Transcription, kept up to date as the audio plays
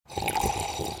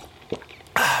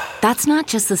That's not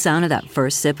just the sound of that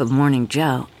first sip of Morning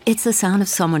Joe. It's the sound of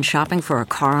someone shopping for a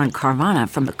car on Carvana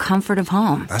from the comfort of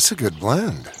home. That's a good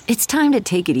blend. It's time to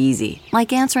take it easy,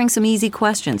 like answering some easy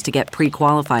questions to get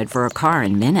pre-qualified for a car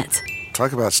in minutes.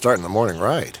 Talk about starting the morning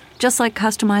right. Just like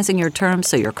customizing your terms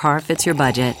so your car fits your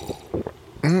budget.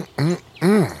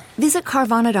 Visit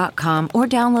Carvana.com or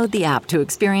download the app to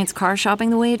experience car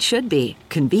shopping the way it should be.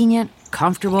 Convenient,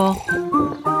 comfortable.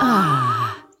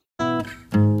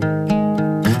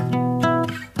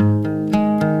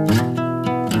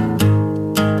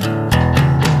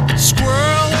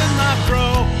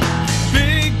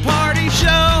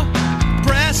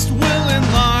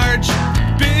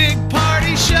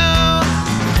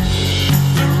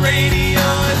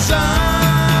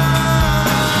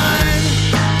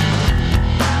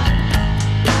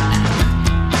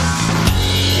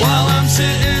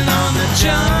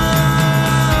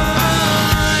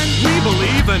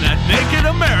 Naked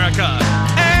America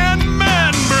and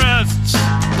man breasts.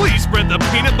 Please spread the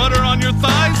peanut butter on your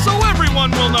thighs so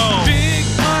everyone will know. Big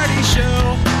party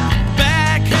show.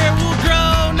 Back hair will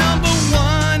grow. Number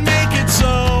one, make it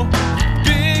so.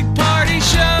 Big party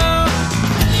show.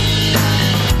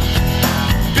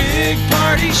 Big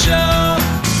party show.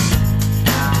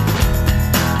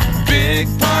 Big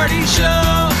party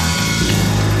show.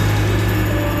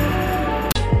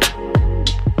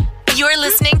 You're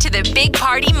listening to the Big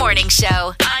Party Morning Show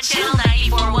on Channel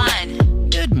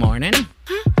 94.1. Good morning.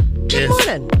 Good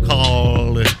morning.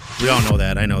 Cold. We all know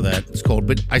that. I know that. It's cold.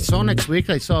 But I saw next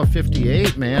week, I saw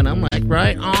 58, man. I'm like,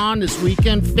 right on this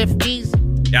weekend,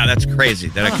 50s. Yeah, that's crazy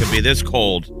that it could be this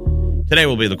cold. Today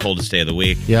will be the coldest day of the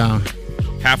week. Yeah.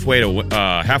 Halfway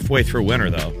through winter,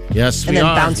 though. Yes, and we then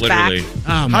are. bounce Literally. back.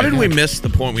 Oh, How did God. we miss the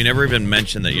point? We never even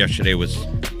mentioned that yesterday was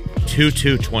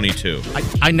 2/2/22.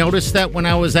 I noticed that when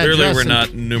I was at Clearly, Justin. we're not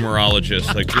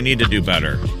numerologists. Like, we need to do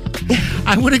better.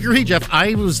 I would agree, Jeff.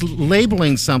 I was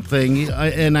labeling something,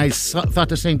 and I thought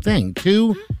the same thing.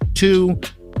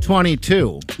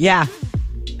 2/2/22. Yeah.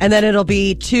 And then it'll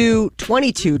be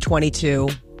 2/22/22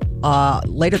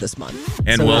 later this month.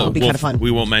 And so that'll be kind of fun.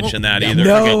 we won't mention that either.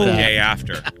 No. Forget the day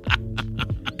after.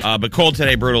 But cold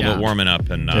today, brutal, but warming up.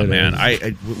 And man,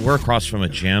 we're across from a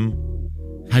gym.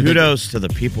 Kudos to the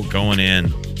people going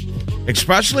in,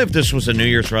 especially if this was a New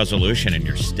Year's resolution and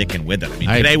you're sticking with it. I mean,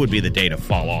 today would be the day to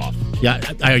fall off. Yeah,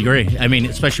 I agree. I mean,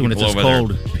 especially when it's this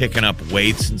cold. Picking up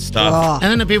weights and stuff. And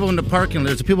then the people in the park, and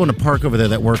there's people in the park over there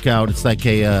that work out. It's like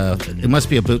it must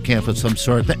be a boot camp of some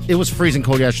sort. It was freezing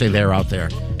cold yesterday. They're out there.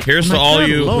 Here's to all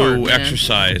you who man.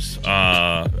 exercise.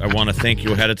 I want to thank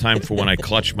you ahead of time for when I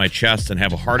clutch my chest and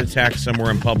have a heart attack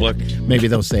somewhere in public. Maybe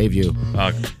they'll save you.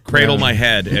 Cradle my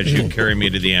head as you carry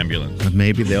me to the ambulance.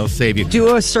 Maybe they'll save you.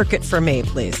 Do a circuit for me,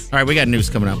 please. All right, we got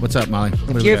news coming up. What's up, Molly?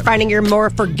 If you're finding you're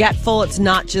more forgetful, it's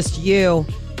not just you.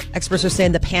 Experts are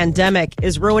saying the pandemic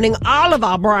is ruining all of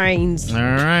our brains. All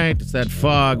right, it's that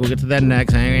fog. We'll get to that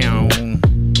next. Hang on.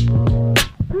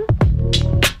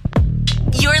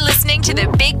 You're listening to the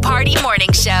Big Party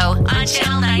Morning Show on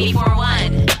Channel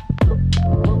 94.1.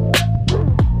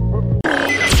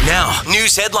 Now,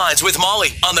 news headlines with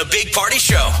Molly on the Big Party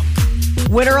Show.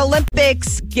 Winter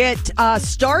Olympics get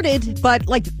started, but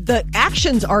like the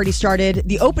action's already started.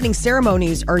 The opening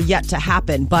ceremonies are yet to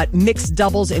happen, but mixed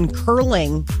doubles and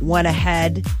curling went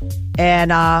ahead,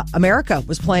 and America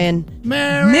was playing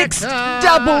mixed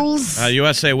doubles.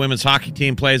 USA women's hockey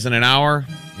team plays in an hour.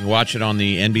 You watch it on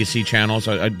the NBC channels.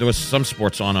 There was some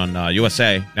sports on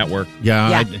USA Network.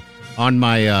 Yeah. On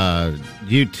my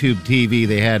YouTube TV,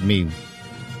 they had me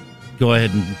go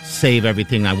ahead and save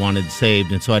everything I wanted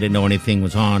saved, and so I didn't know anything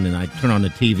was on, and I turn on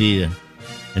the TV,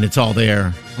 and it's all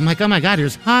there. I'm like, oh my God,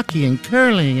 there's hockey and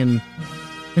curling and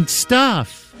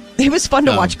stuff. It was fun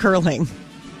to watch curling.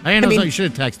 I mean, you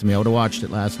should have texted me. I would have watched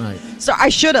it last night. So I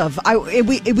should have.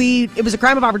 It was a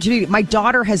crime of opportunity. My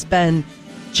daughter has been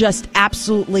just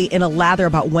absolutely in a lather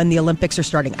about when the Olympics are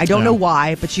starting. I don't know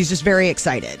why, but she's just very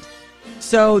excited.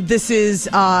 So this is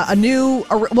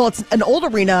it's an old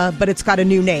arena, but it's got a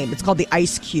new name. It's called the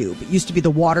Ice Cube. It used to be the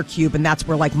Water Cube, and that's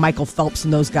where like Michael Phelps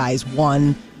and those guys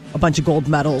won a bunch of gold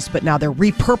medals, but now they're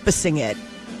repurposing it.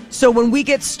 So when we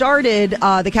get started,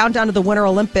 the countdown to the Winter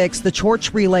Olympics, the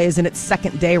torch relay is in its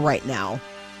second day right now.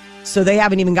 So they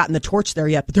haven't even gotten the torch there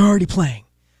yet, but they're already playing.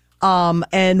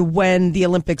 And when the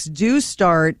Olympics do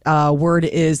start, word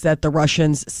is that the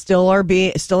Russians still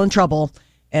in trouble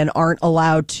and aren't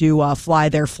allowed to fly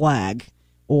their flag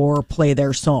or play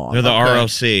their song. They're the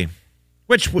ROC,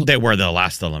 which they were the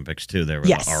last Olympics too. They were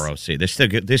the ROC.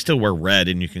 They still wear red,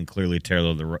 and you can clearly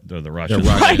tell they're the Russians.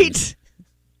 Right.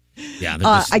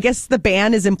 Yeah. I guess the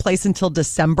ban is in place until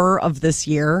December of this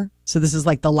year. So this is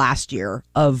like the last year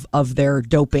of their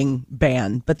doping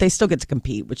ban, but they still get to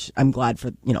compete, which I'm glad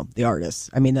for, the artists.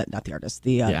 I mean, not the artists,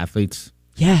 the athletes.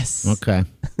 Yes. Okay.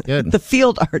 Good. The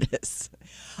field artists.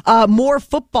 More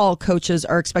football coaches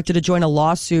are expected to join a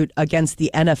lawsuit against the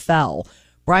NFL.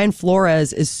 Brian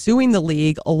Flores is suing the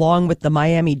league along with the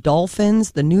Miami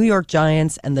Dolphins, the New York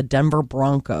Giants, and the Denver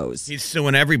Broncos. He's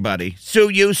suing everybody. Sue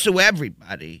you, sue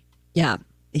everybody. Yeah.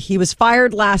 He was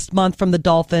fired last month from the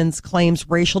Dolphins, claims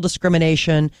racial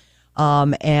discrimination.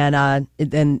 And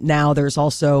then now there's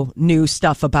also new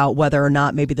stuff about whether or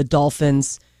not maybe the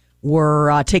Dolphins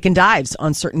were taking dives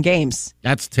on certain games.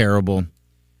 That's terrible.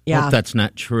 Yeah. Hope that's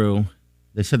not true.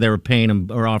 They said they were paying him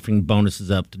or offering bonuses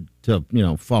up to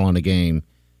fall in a game.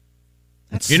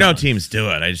 Teams do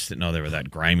it. I just didn't know they were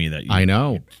that grimy that I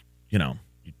know. You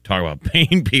talk about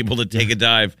paying people to take a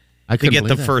dive to get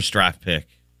the first draft pick.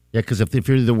 Yeah, because if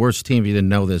you're the worst team, you didn't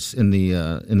know this in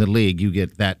the league, you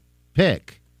get that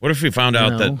pick. What if we found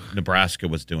out that Nebraska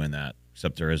was doing that,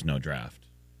 except there is no draft?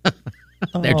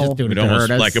 They're just doing it to almost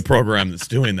hurt us. like a program that's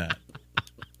doing that.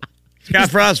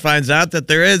 Scott Frost finds out that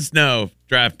there is no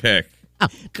draft pick. Oh,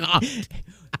 God.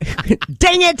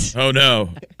 Dang it! Oh, no.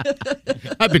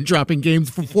 I've been dropping games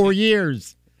for 4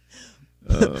 years.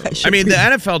 I mean, the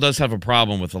NFL does have a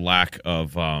problem with the lack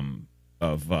of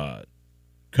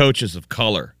coaches of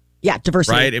color. Yeah,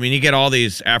 diversity. Right? I mean, you get all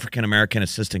these African-American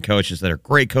assistant coaches that are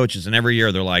great coaches, and every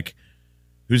year they're like,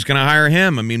 who's going to hire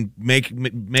him? I mean, make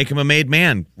him a made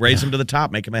man, raise him to the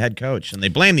top, make him a head coach. And they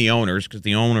blame the owners because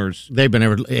the owners... They've been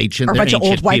ancient. Are a bunch of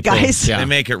old white guys. Yeah. They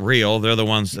make it real. They're the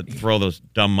ones that throw those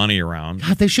dumb money around.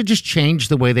 God, they should just change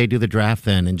the way they do the draft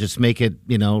then and just make it,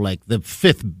 like the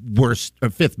fifth worst or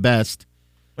fifth best.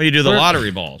 Well, you do the lottery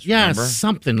balls, yeah, remember?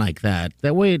 Something like that.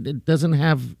 That way it doesn't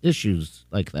have issues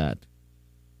like that.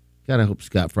 God, I hope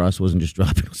Scott Frost wasn't just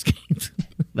dropping those games.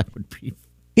 That would be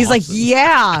He's awesome. like,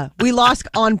 yeah, we lost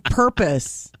on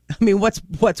purpose. I mean, what's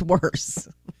worse?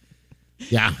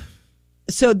 Yeah.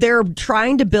 So they're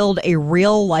trying to build a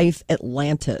real-life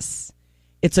Atlantis.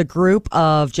 It's a group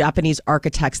of Japanese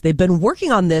architects. They've been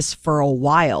working on this for a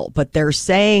while, but they're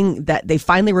saying that they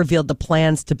finally revealed the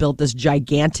plans to build this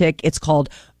gigantic, it's called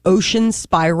Ocean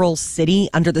Spiral City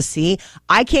under the sea.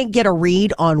 I can't get a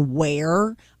read on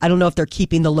where. I don't know if they're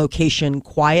keeping the location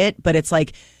quiet, but it's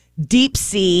like deep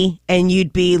sea, and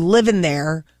you'd be living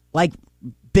there like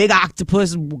big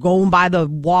octopus going by the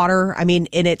water. I mean,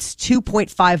 and it's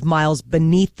 2.5 miles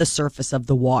beneath the surface of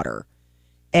the water.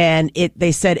 And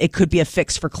they said it could be a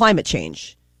fix for climate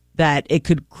change, that it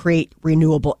could create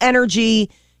renewable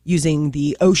energy using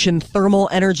the ocean thermal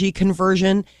energy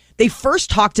conversion. They first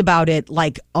talked about it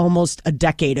like almost a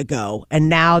decade ago, and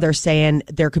now they're saying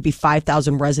there could be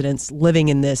 5,000 residents living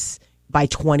in this by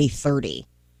 2030.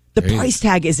 The price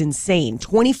tag is insane,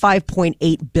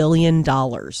 $25.8 billion. But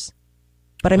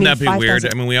I mean, wouldn't that be weird?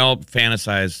 I mean, we all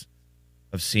fantasize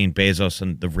of seeing Bezos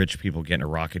and the rich people getting a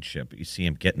rocket ship, but you see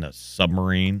him getting a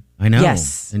submarine. I know.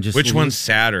 Yes. And just which one's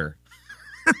sadder?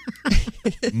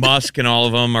 Musk and all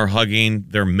of them are hugging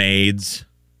their maids.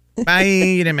 Bye,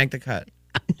 you didn't make the cut.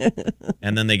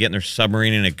 And then they get in their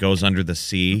submarine and it goes under the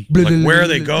sea. Like, where are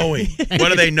they going? What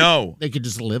do they know? They could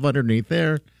just live underneath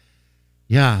there.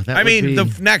 Yeah, that I mean, be...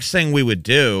 the next thing we would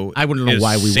do, I wouldn't know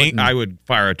why we wouldn't. I would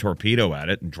fire a torpedo at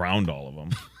it and drown all of them.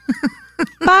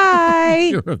 Bye.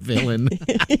 You're a villain.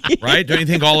 Right? Don't you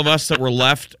think all of us that were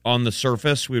left on the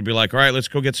surface, we'd be like, all right, let's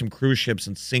go get some cruise ships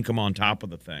and sink them on top of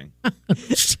the thing.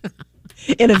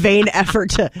 In a vain effort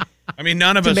to... I mean,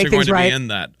 none of us are going to be in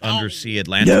that undersea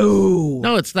Atlantis.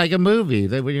 No, it's like a movie.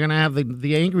 You're going to have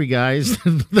the angry guys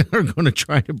that are going to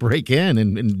try to break in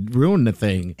and ruin the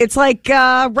thing. It's like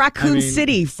Raccoon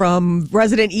City from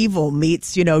Resident Evil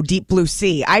meets, Deep Blue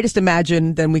Sea. I just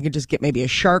imagine then we could just get maybe a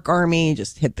shark army,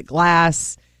 just hit the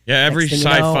glass. Yeah, every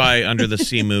sci-fi under the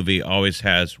sea movie always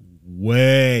has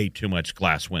way too much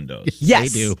glass windows.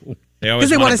 Yes. They do. They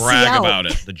always want to brag about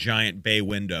it, the giant bay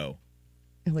window.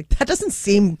 I'm like, that doesn't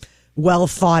seem well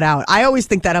thought out. I always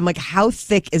think that. I'm like, how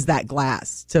thick is that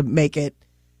glass to make it?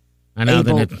 I know.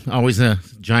 Then it's always a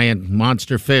giant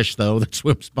monster fish, though, that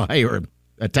swims by or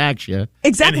attacks you.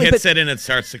 Exactly. And hits it and it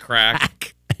starts to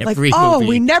crack. Every like, movie.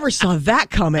 We never saw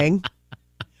that coming.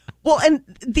 Well, and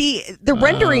the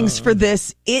renderings for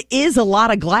this, it is a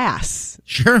lot of glass.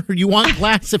 Sure, you want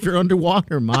glass if you're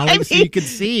underwater, Molly, so you can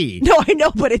see. No, I know,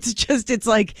 but it's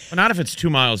like... Well, not if it's 2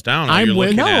 miles down.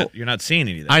 You're not seeing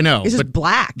anything. I know. It's just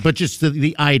black. But just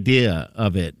the idea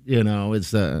of it, is...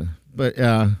 so...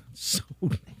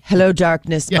 Hello,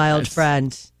 darkness, my old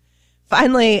friend.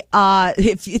 Finally,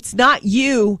 if it's not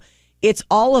you, it's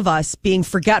all of us being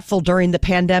forgetful during the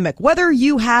pandemic, whether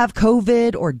you have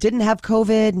COVID or didn't have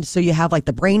COVID. And so you have like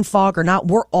the brain fog or not.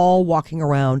 We're all walking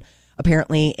around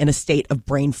apparently in a state of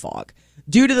brain fog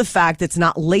due to the fact it's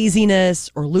not laziness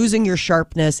or losing your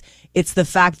sharpness. It's the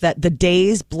fact that the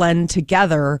days blend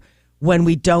together when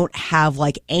we don't have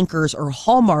like anchors or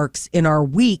hallmarks in our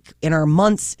week, in our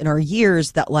months, in our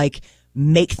years that like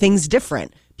make things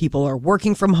different. People are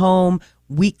working from home.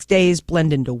 Weekdays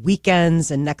blend into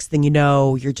weekends. And next thing you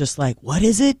know, you're just like, what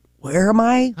is it? Where am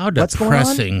I? How What's going on?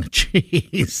 depressing.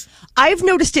 Jeez. I've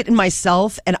noticed it in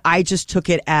myself, and I just took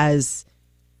it as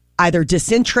either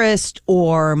disinterest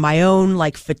or my own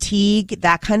like fatigue,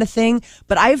 that kind of thing.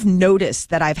 But I've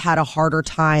noticed that I've had a harder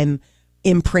time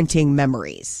imprinting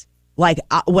memories. Like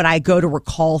when I go to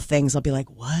recall things, I'll be like,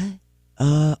 what?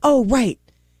 Oh, right.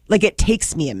 Like it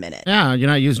takes me a minute. Yeah, you're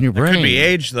not using your brain. It could be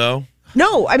age, though.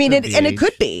 No, I mean, Could it, be and it age.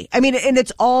 could be. I mean, and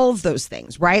it's all of those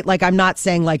things, right? Like I'm not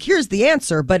saying like, here's the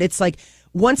answer, but it's like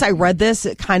once I read this,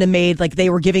 it kind of made like they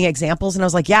were giving examples and I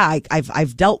was like, yeah,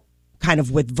 I've dealt kind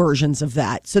of with versions of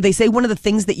that. So they say one of the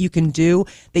things that you can do,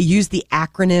 they use the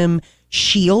acronym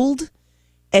SHIELD,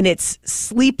 and it's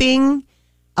sleeping,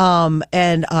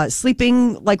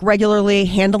 sleeping like regularly,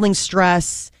 handling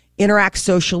stress, interact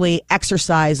socially,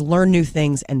 exercise, learn new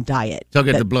things, and diet. Still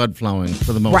get the blood flowing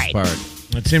for the most Right. part.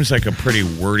 It seems like a pretty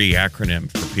wordy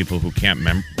acronym for people who can't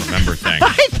remember things.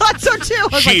 I thought so too.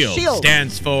 I was SHIELD like, SHIELD.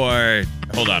 stands for.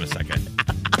 Hold on a second.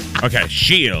 Okay,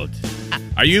 SHIELD.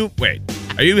 Are you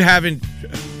having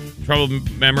trouble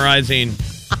memorizing?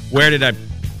 Where did I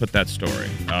put that story?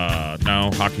 No,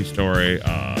 hockey story.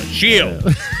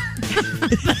 SHIELD.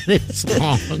 It's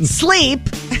long. Sleep.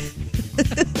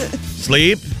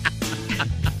 Sleep.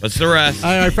 What's the rest?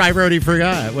 I already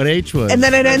forgot what H was. And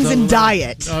then it ends in That's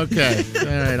diet. Okay. All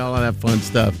right. All of that fun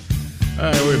stuff. All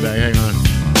right. We're back. Hang on.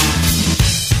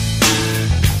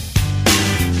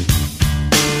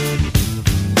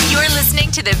 You're listening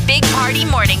to the Big Party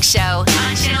Morning Show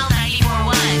on Channel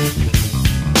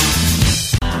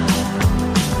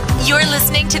 94.1. You're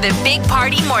listening to the Big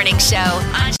Party Morning Show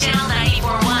on Channel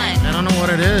 94.1. I don't know what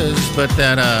it is, but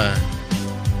that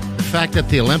the fact that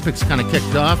the Olympics kind of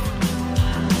kicked off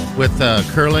with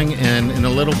curling and in a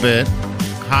little bit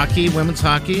hockey, women's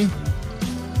hockey,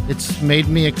 it's made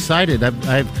me excited.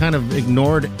 I've kind of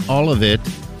ignored all of it,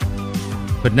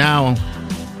 but now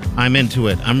I'm into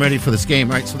it. I'm ready for this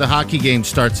game. All right, so the hockey game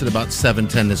starts at about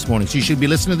 7:10 this morning, so you should be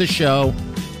listening to the show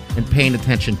and paying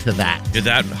attention to that. Did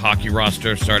that hockey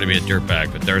roster start to be a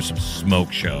dirtbag, but there's some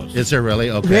smoke shows. Is there really?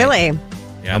 Okay. Really?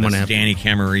 Yeah, I'm gonna this have- Danny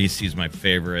Camarisi's my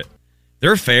favorite.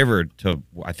 They're favored to,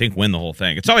 I think, win the whole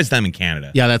thing. It's always them in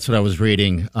Canada. Yeah, that's what I was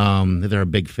reading. They're a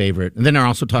big favorite. And then they're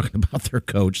also talking about their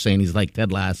coach, saying he's like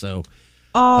Ted Lasso.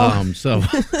 Oh, So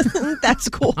that's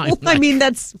cool. I mean,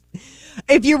 that's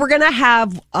if you were going to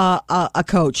have a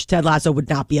coach, Ted Lasso would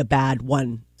not be a bad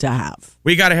one to have.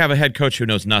 We got to have a head coach who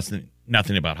knows nothing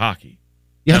about hockey.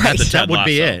 yeah, That's the that Ted would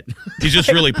be Lasso. it. He's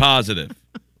just really positive,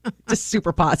 Just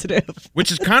super positive.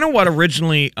 which is kind of what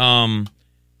originally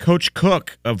Coach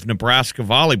Cook of Nebraska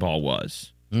volleyball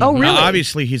was. Oh, really? Now,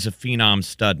 obviously, he's a phenom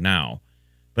stud now,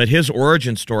 but his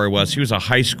origin story was he was a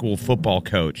high school football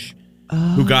coach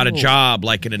who got a job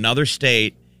like in another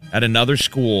state at another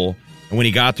school. And when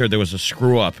he got there, there was a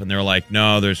screw up, and they're like,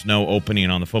 "No, there's no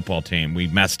opening on the football team. We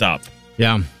messed up.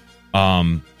 Yeah.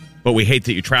 But we hate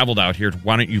that you traveled out here.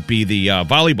 Why don't you be the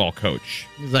volleyball coach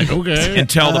He's like, okay.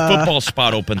 until the football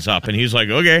spot opens up?" And he's like,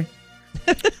 "Okay."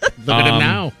 Look at him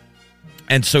now.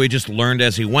 And so he just learned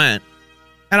as he went.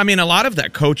 And I mean, a lot of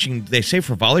that coaching, they say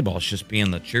for volleyball, is just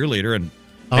being the cheerleader and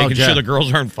making Jeff. sure the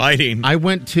girls aren't fighting. I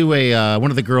went to a one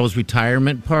of the girls'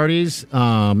 retirement parties.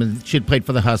 And she had played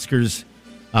for the Huskers.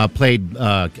 Played,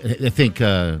 I think,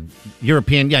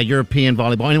 European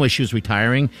volleyball. Anyway, she was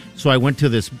retiring. So I went to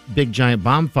this big, giant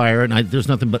bonfire, and there's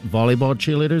nothing but volleyball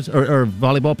cheerleaders or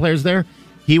volleyball players there.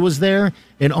 He was there,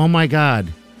 and oh, my God,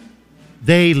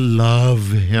 they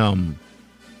love him.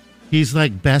 He's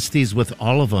like besties with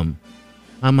all of them.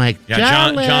 I'm like,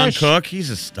 John jealous. Cook, he's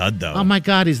a stud, though. Oh, my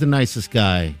God, he's the nicest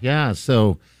guy. Yeah,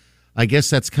 so I guess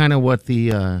that's kind of what the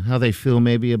how they feel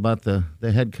maybe about the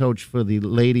head coach for the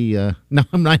lady. No,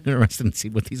 I'm not interested in see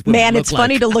what these women Man, look it's like.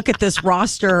 funny to look at this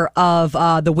roster of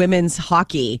the women's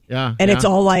hockey. Yeah, And it's yeah.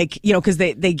 all like, because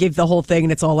they give the whole thing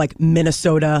and it's all like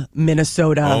Minnesota,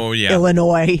 Oh, yeah.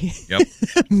 Illinois, Yep.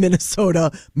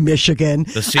 Minnesota, Michigan.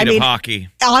 The seat of hockey.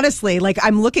 Honestly, like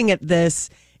I'm looking at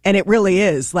this and it really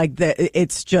is like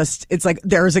it's like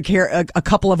there's a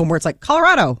couple of them where it's like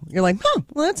Colorado. You're like,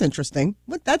 well, that's interesting.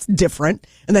 What? That's different.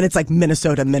 And then it's like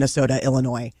Minnesota,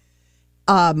 Illinois.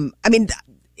 I mean,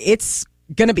 it's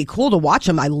going to be cool to watch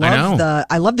them. I love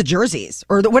the jerseys,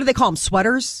 or what do they call them?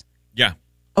 Sweaters? Yeah.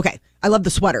 Okay. I love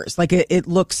the sweaters. Like it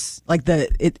looks like they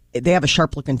have a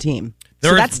sharp looking team.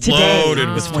 They're so that's today.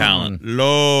 Loaded with talent.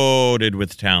 Loaded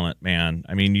with talent, man.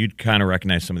 I mean, you'd kind of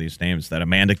recognize some of these names. That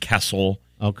Amanda Kessel.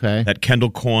 Okay. That Kendall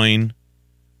Coyne.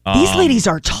 These ladies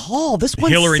are tall. This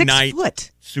one's Hillary 6 Knight,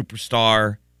 foot.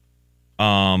 Superstar.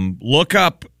 Look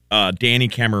up Danny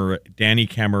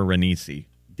Cameronese.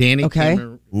 Danny. Okay.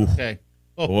 Okay.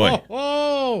 Oh,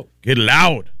 boy. Good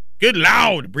loud.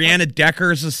 Brianna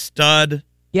Decker's a stud.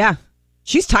 Yeah.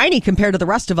 She's tiny compared to the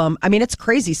rest of them. I mean, it's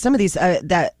crazy. Some of these,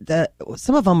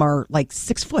 some of them are like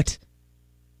 6 foot.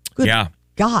 Good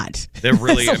God. They're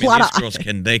really, That's these girls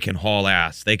can haul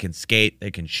ass. They can skate. They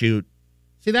can shoot.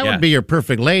 See, that would be your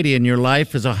perfect lady in your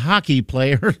life as a hockey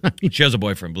player. She has a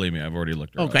boyfriend, believe me. I've already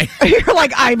looked her up. You're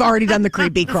like, I've already done the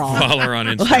creepy crawl. Follow her on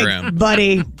Instagram. Like,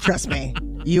 buddy, trust me.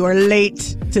 You are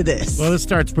late to this. Well, this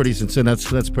starts pretty soon.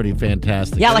 That's pretty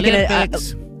fantastic. Yeah, like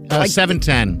Olympics,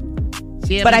 7:10.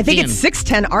 But I think it's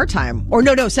 6:10 our time. Or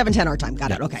no, 7:10 our time.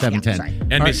 Got it. Okay. 7:10. Yeah, sorry.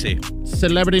 NBC. Right.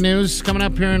 Celebrity news coming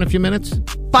up here in a few minutes.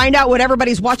 Find out what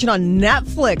everybody's watching on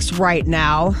Netflix right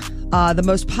now. The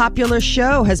most popular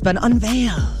show has been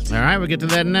unveiled. All right, we'll get to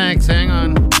that next. Hang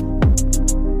on.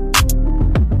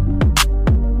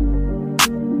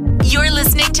 You're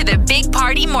listening to the Big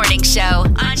Party Morning Show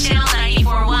on Channel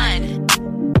 94.1.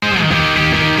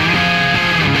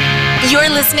 You're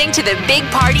listening to the Big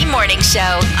Party Morning Show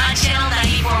on Channel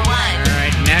 94.1. All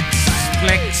right,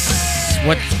 Netflix.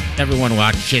 What's everyone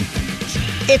watching?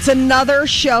 It's another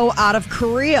show out of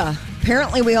Korea.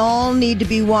 Apparently, we all need to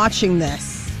be watching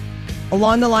this.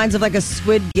 Along the lines of like a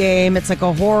Squid Game, it's like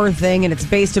a horror thing, and it's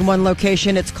based in one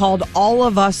location. It's called All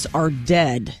of Us Are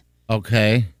Dead.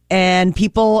 Okay. And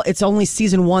it's only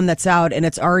season 1 that's out, and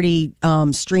it's already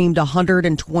streamed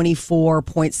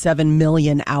 124.7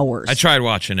 million hours. I tried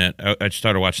watching it. I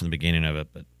started watching the beginning of it,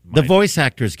 but the voice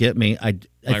actors get me.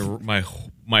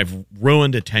 My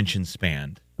ruined attention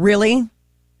span. Really?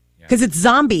 Because it's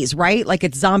zombies, right? Like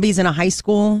it's zombies in a high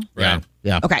school. Right.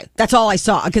 Yeah. Okay, that's all I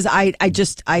saw. Because I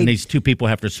And these two people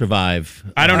have to survive.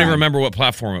 I don't even remember what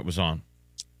platform it was on.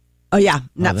 Oh yeah,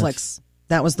 Netflix.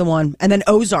 That was the one. And then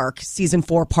Ozark, season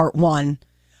 4, part 1.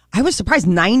 I was surprised,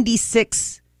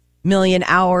 96 million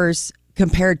hours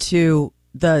compared to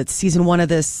the season 1 of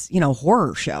this,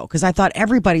 horror show. Because I thought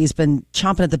everybody's been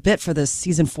chomping at the bit for this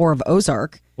season 4 of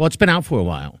Ozark. Well, it's been out for a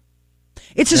while.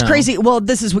 It's just crazy. Well,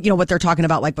 this is what they're talking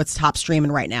about, like what's top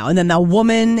streaming right now. And then the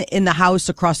woman in the house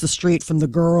across the street from the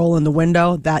girl in the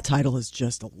window, that title is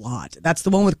just a lot. That's the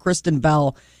one with Kristen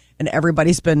Bell. And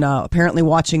everybody's been apparently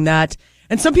watching that.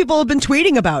 And some people have been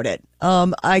tweeting about it.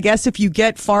 I guess if you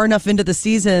get far enough into the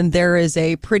season, there is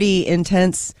a pretty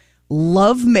intense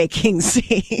lovemaking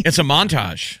scene. It's a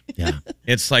montage. Yeah.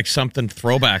 It's like something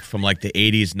throwback from like the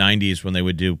 80s, 90s when they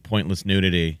would do pointless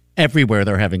nudity. Everywhere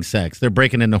they're having sex. They're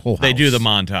breaking in the whole house. They do the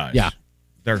montage. Yeah.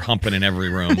 They're humping in every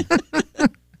room.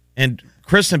 And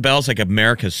Kristen Bell's like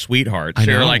America's sweetheart. So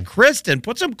you're like, Kristen,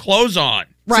 put some clothes on.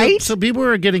 Right? So people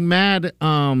are getting mad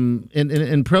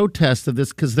in protest of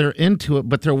this because they're into it,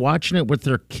 but they're watching it with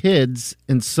their kids.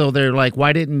 And so they're like,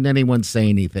 why didn't anyone say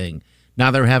anything?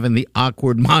 Now they're having the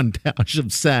awkward montage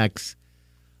of sex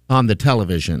on the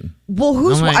television. Well,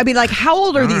 how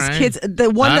old are these kids? The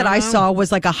one that I don't know. saw was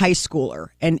like a high schooler,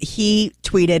 and he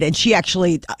tweeted, and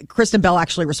Kristen Bell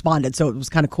actually responded, so it was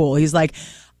kind of cool. He's like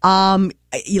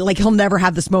he'll never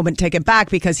have this moment taken back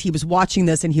because he was watching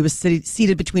this and he was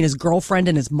seated between his girlfriend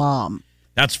and his mom.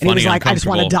 That's funny. And he was like, I just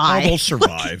want to die. Oh, we'll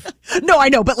survive. No, I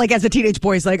know, but like as a teenage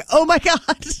boy, he's like, oh my God.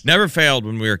 Never failed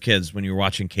when we were kids, when you were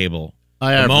watching cable.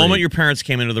 I The agree. moment your parents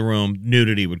came into the room,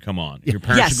 nudity would come on. Your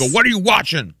parents would go, what are you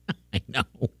watching? I know.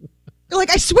 You're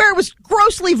like, I swear it was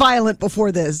grossly violent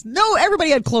before this. No,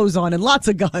 everybody had clothes on and lots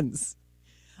of guns.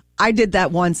 I did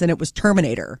that once, and it was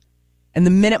Terminator. And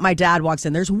the minute my dad walks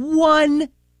in, there's one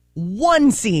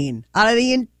scene out of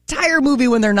the entire movie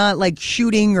when they're not like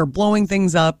shooting or blowing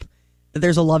things up that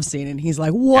there's a love scene, and he's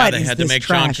like, "What is this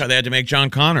trash?" They had to make John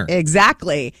Connor.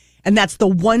 Exactly, and that's the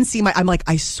one scene. I'm like,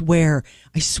 I swear,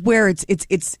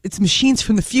 it's machines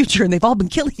from the future, and they've all been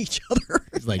killing each other.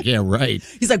 He's like, yeah, right.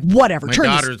 He's like, whatever.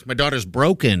 My daughter's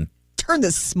broken. Turn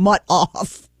this smut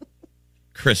off.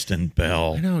 Kristen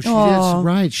Bell. I know, is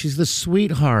right. She's the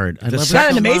sweetheart. I love her She's got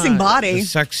an so amazing much. body. The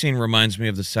sex scene reminds me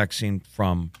of the sex scene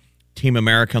from Team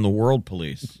America and the World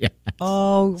Police. Yeah.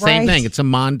 Oh, right. Same thing. It's a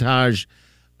montage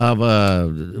of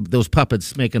those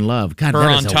puppets making love. God, Her that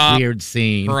on is top, a weird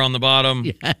scene. Her on the bottom.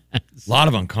 Yes. A lot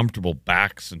of uncomfortable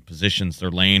backs and positions.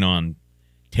 They're laying on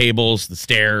tables, the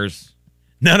stairs.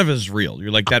 None of it is real.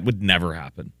 You're like, that would never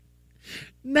happen.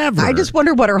 Never. I just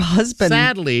wonder what her husband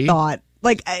Sadly. thought.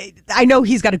 Like, I know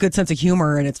he's got a good sense of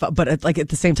humor, and but like at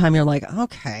the same time, you're like,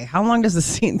 okay, how long does this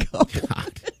scene go?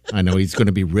 God. I know he's going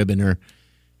to be ribbing her.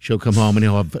 She'll come home and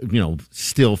he'll have,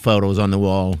 still photos on the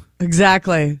wall.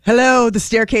 Exactly. Hello, the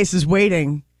staircase is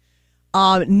waiting.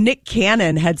 Nick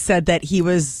Cannon had said that he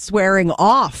was swearing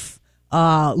off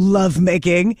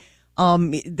lovemaking,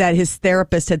 that his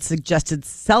therapist had suggested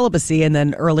celibacy. And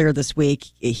then earlier this week,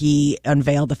 he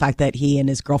unveiled the fact that he and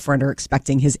his girlfriend are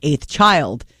expecting his 8th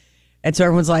child. And so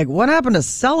everyone's like, what happened to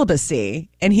celibacy?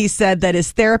 And he said that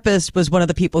his therapist was one of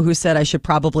the people who said I should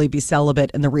probably be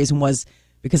celibate. And the reason was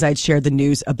because I'd shared the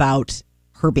news about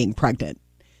her being pregnant.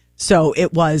 So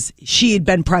it was, she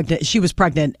was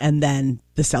pregnant, and then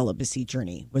the celibacy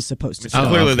journey was supposed to start.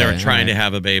 Clearly they were trying to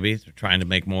have a baby. They're trying to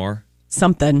make more.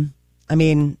 Something. I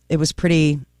mean, it was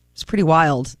pretty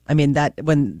wild. I mean, that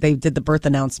when they did the birth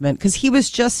announcement, because he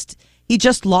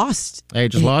just lost. I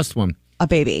just lost one. A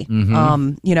baby.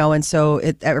 Mm-hmm. And so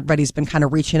everybody's been kind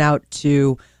of reaching out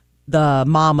to the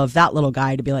mom of that little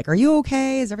guy to be like, are you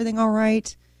okay? Is everything all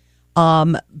right?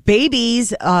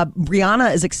 Babies,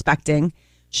 Rihanna is expecting.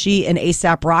 She and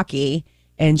A$AP Rocky,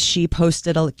 and she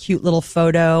posted a cute little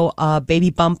photo,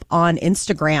 baby bump on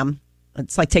Instagram.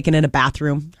 It's like taken in a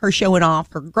bathroom, her showing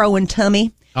off her growing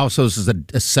tummy. Oh, so this is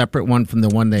a separate one from the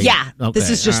one they... Yeah, okay, this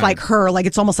is just like her, like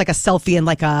it's almost like a selfie and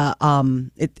like a,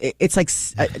 it's like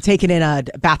taken in a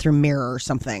bathroom mirror or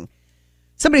something.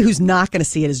 Somebody who's not going to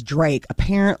see it is Drake.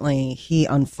 Apparently, he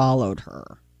unfollowed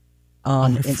her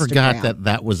on Instagram. Forgot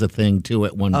that was a thing too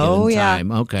at one given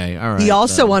time. Okay, all right. He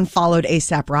also unfollowed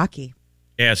A$AP Rocky.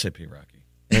 ASAP Rocky.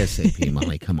 ASAP,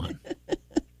 Molly, come on.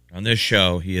 On this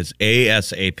show, he is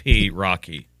ASAP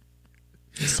Rocky.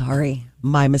 Sorry,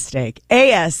 my mistake.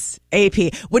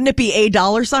 ASAP. Wouldn't it be $AP?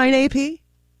 No,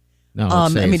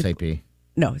 it's ASAP.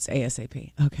 No, it's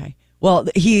ASAP. Okay. Well,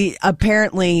 he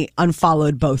apparently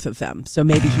unfollowed both of them, so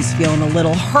maybe he's feeling a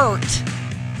little hurt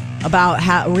about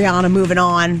how Rihanna moving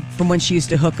on from when she used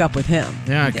to hook up with him.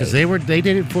 Yeah, because they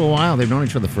dated for a while. They've known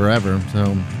each other forever.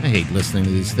 So I hate listening to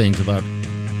these things about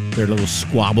their little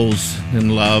squabbles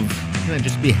in love. Can I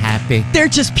just be happy? They're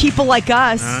just people like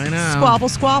us. I know. Squabble,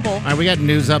 squabble. All right, we got a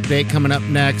news update coming up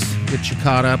next. Get you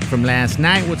caught up from last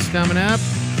night. What's coming up?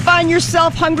 Find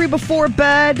yourself hungry before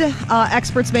bed.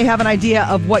 Experts may have an idea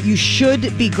of what you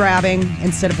should be grabbing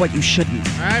instead of what you shouldn't.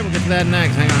 All right, we'll get to that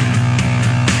next. Hang on.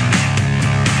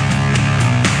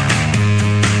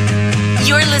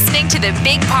 You're listening to the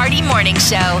Big Party Morning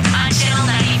Show on Channel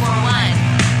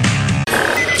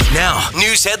 94.1. Now,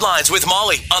 news headlines with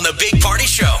Molly on the Big Party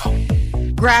Show.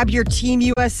 Grab your Team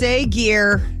USA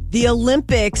gear. The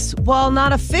Olympics, while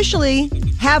not officially,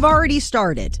 have already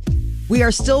started. We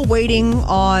are still waiting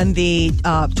on the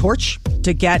torch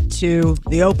to get to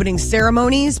the opening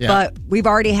ceremonies, but we've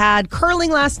already had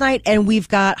curling last night, and we've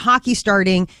got hockey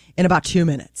starting in about 2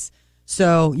 minutes.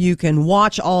 So you can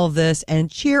watch all of this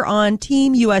and cheer on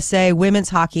Team USA women's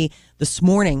hockey this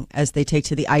morning as they take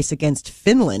to the ice against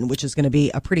Finland, which is going to be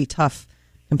a pretty tough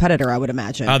competitor, I would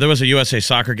imagine. There was a USA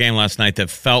soccer game last night that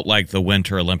felt like the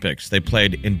Winter Olympics. They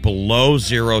played in below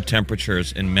zero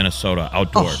temperatures in Minnesota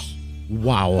outdoors. Oh,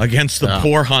 wow. Against the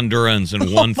poor Hondurans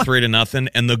and won 3-0.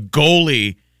 And the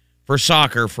goalie for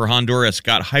soccer for Honduras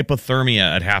got hypothermia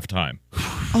at halftime.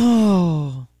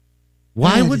 Oh.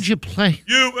 Why would you play?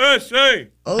 USA!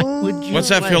 Oh. What's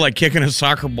that feel like, kicking a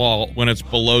soccer ball when it's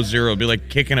below zero? It'd be like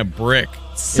kicking a brick.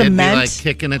 Cement? It'd be like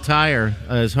kicking a tire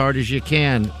as hard as you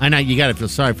can. I know you got to feel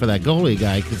sorry for that goalie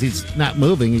guy because he's not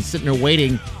moving. He's sitting there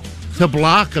waiting to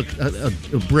block a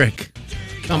brick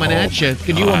coming at you.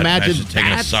 Can you imagine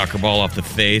taking a soccer ball off the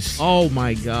face? Oh,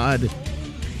 my God.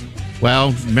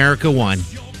 Well, America won.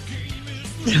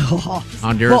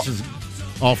 Honduras is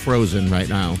all frozen right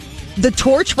now. The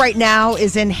torch right now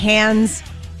is in hands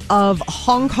of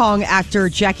Hong Kong actor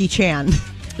Jackie Chan.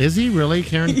 Is he really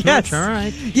carrying the torch? All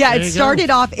right. Yeah, it started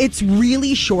off, it's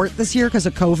really short this year because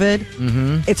of COVID.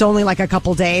 Mm-hmm. It's only like a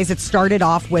couple days. It started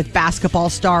off with basketball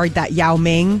star that Yao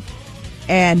Ming,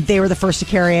 and they were the first to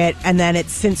carry it, and then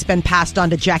it's since been passed on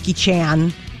to Jackie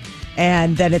Chan,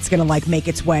 and then it's going to like make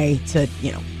its way to,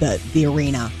 the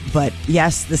arena. But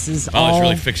yes, this is all... I was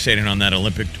really fixating on that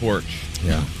Olympic torch.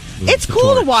 Yeah. It's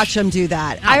cool to watch them do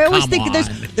that. I always think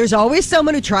there's always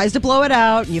someone who tries to blow it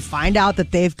out, and you find out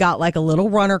that they've got like a little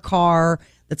runner car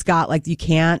that's got like you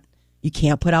can't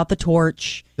put out the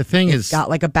torch. The thing is,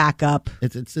 got like a backup.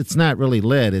 It's not really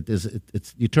lit.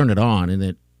 It's you turn it on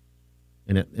and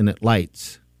it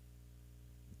lights.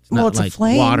 It's not it's like a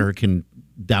flame. Water can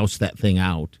douse that thing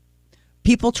out.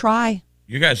 People try.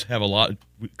 You guys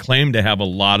claim to have a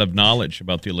lot of knowledge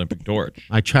about the Olympic torch.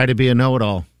 I try to be a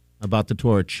know-it-all. about the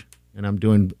torch, and I'm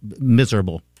doing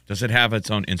miserable. Does it have its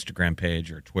own Instagram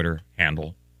page or Twitter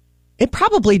handle? It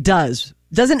probably does.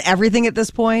 Doesn't everything at this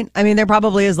point? I mean, there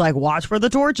probably is like, watch where the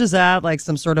torch is at, like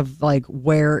some sort of like,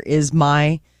 where is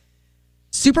my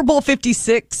Super Bowl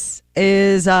 56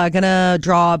 is going to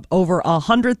draw over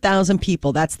 100,000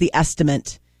 people. That's the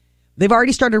estimate. They've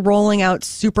already started rolling out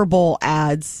Super Bowl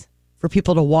ads for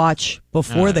people to watch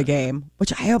before the game,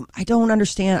 which I don't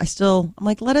understand. I'm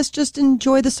like, let us just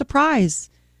enjoy the surprise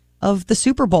of the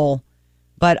Super Bowl.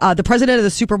 But the president of the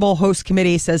Super Bowl host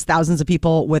committee says thousands of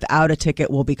people without a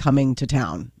ticket will be coming to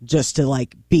town just to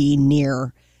like be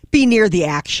near the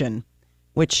action,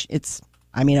 which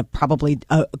probably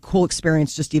a cool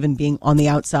experience just even being on the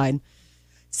outside.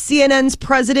 CNN's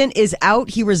president is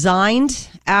out. He resigned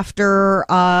after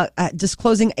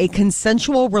disclosing a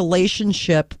consensual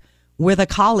relationship with a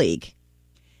colleague.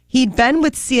 He'd been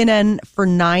with CNN for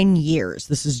 9 years.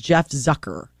 This is Jeff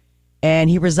Zucker.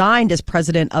 And he resigned as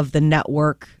president of the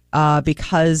network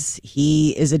because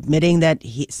he is admitting that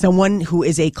someone who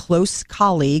is a close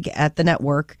colleague at the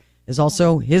network is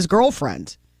also his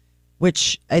girlfriend,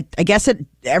 which I guess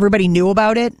everybody knew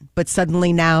about it, but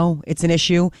suddenly now it's an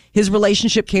issue. His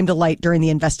relationship came to light during the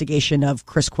investigation of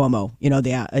Chris Cuomo,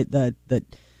 the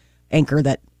anchor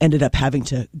that ended up having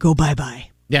to go bye-bye.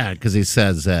 Yeah, because he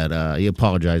says that he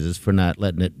apologizes for not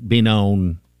letting it be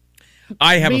known.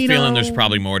 I have a feeling there's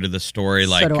probably more to the story,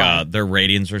 like their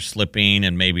ratings are slipping,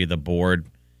 and maybe the board,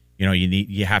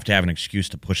 you have to have an excuse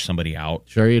to push somebody out.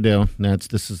 Sure you do.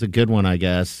 This is a good one, I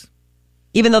guess.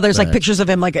 Even though there's like pictures of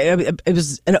him, like it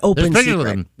was an open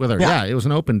secret. With her. Yeah, it was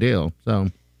an open deal.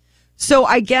 So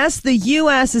I guess the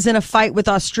U.S. is in a fight with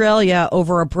Australia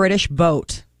over a British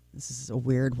boat. This is a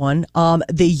weird one.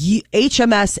 The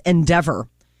HMS Endeavour.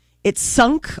 It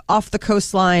sunk off the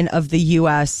coastline of the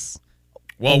U.S.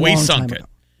 Well, we sunk it.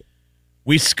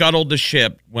 We scuttled the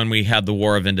ship when we had the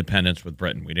War of Independence with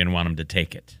Britain. We didn't want them to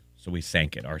take it, so we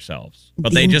sank it ourselves.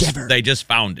 But they just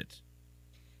found it.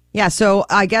 Yeah, so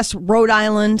I guess Rhode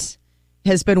Island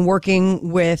has been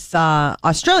working with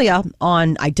Australia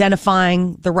on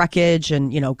identifying the wreckage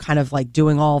and, kind of like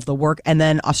doing all of the work. And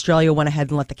then Australia went ahead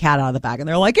and let the cat out of the bag. And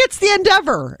they're like, it's the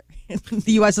Endeavour.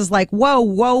 The U.S. is like,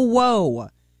 whoa.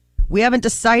 We haven't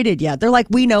decided yet. They're like,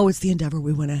 we know it's the Endeavour.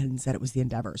 We went ahead and said it was the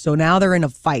Endeavour. So now they're in a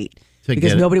fight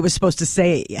because nobody was supposed to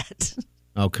say it yet.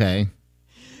 Okay.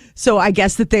 So I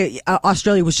guess that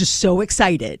Australia was just so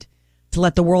excited to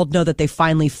let the world know that they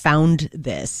finally found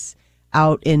this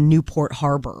out in Newport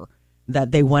Harbor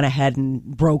that they went ahead and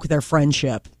broke their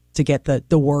friendship to get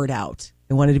the word out.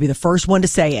 They wanted to be the first one to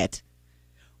say it.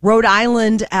 Rhode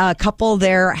Island, a couple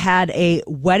there had a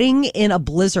wedding in a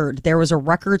blizzard. There was a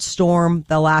record storm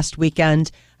the last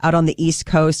weekend out on the East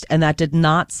Coast, and that did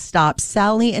not stop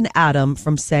Sally and Adam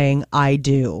from saying, I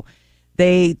do.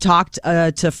 They talked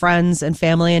to friends and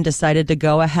family and decided to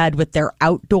go ahead with their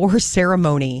outdoor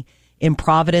ceremony in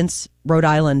Providence, Rhode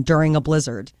Island during a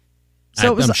blizzard.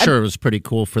 So I'm sure it was pretty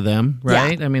cool for them,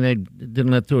 right? Yeah. I mean, they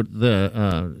didn't let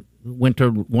the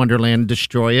winter wonderland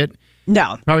destroy it.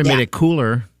 No. Probably made it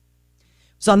cooler.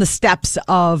 It's on the steps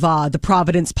of the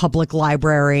Providence Public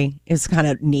Library. It's kind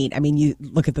of neat. I mean, you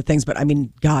look at the things, but I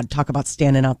mean, God, talk about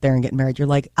standing out there and getting married. You're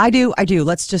like, I do.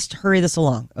 Let's just hurry this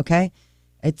along, okay?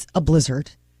 It's a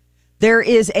blizzard. There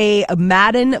is a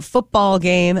Madden football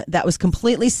game that was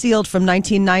completely sealed from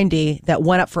 1990 that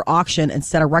went up for auction and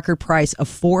set a record price of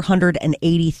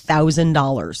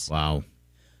 $480,000. Wow.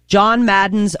 John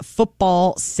Madden's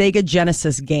football Sega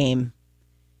Genesis game,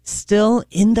 still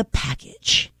in the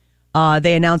package.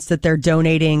 They announced that they're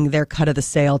donating their cut of the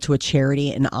sale to a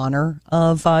charity in honor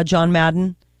of John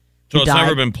Madden. So it's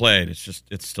never been played.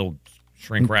 It's still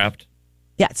shrink wrapped.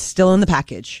 Yeah, it's still in the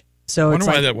package. So I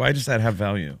wonder why does that have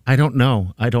value? I don't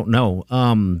know.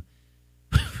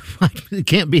 It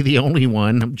can't be the only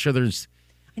one. I'm sure there's.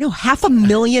 I know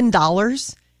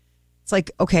 $500,000. It's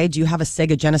like, okay, do you have a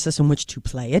Sega Genesis in which to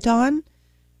play it on?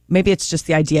 Maybe it's just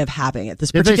the idea of having it.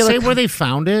 Did they say where they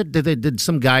found it? Did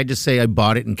some guy just say I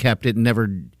bought it and kept it and never?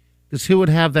 Because who would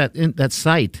have that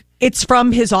site? It's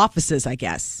from his offices, I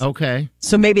guess. Okay.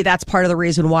 So maybe that's part of the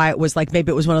reason why it was like,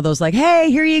 maybe it was one of those like,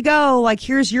 hey, here you go. Like,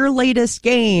 here's your latest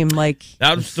game. Like,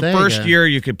 that was the first year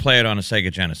you could play it on a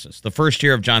Sega Genesis. The first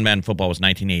year of John Madden football was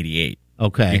 1988.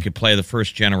 Okay. You could play the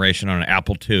first generation on an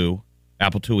Apple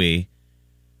IIe,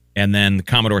 and then the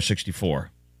Commodore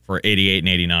 64 for 88 and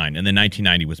 89. And then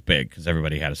 1990 was big because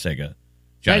everybody had a Sega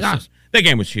Genesis. That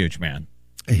game was huge, man.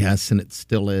 Yes, and it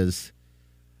still is.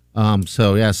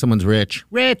 So yeah, someone's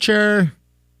richer.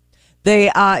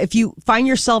 They, if you find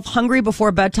yourself hungry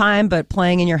before bedtime, but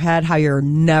playing in your head how you're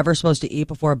never supposed to eat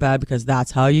before bed because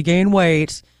that's how you gain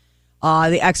weight,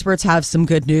 The experts have some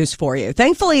good news for you.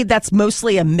 Thankfully, that's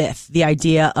mostly a myth, the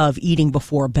idea of eating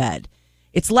before bed.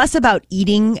 It's less about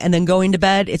eating and then going to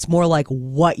bed. It's more like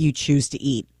what you choose to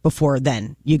eat before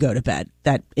then you go to bed.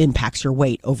 That impacts your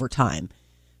weight over time.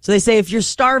 So they say if you're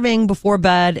starving before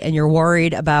bed and you're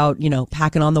worried about,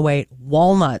 packing on the weight,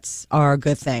 walnuts are a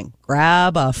good thing.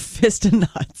 Grab a fist of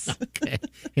nuts. Okay.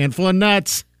 Handful of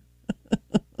nuts.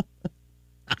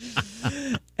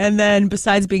 And then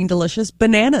besides being delicious,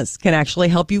 bananas can actually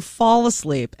help you fall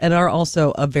asleep and are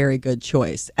also a very good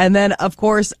choice. And then, of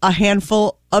course, a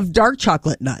handful of dark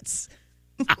chocolate nuts.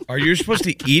 Are you supposed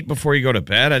to eat before you go to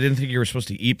bed? I didn't think you were supposed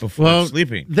to eat before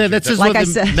sleeping. That's just like what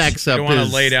the next up is. You don't want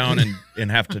to lay down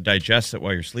and have to digest it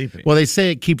while you're sleeping. Well, they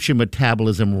say it keeps your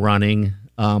metabolism running.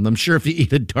 I'm sure if you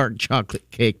eat a dark chocolate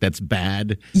cake, that's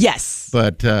bad. Yes.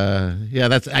 But,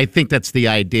 I think that's the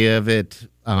idea of it.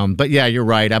 But, yeah, you're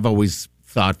right. I've always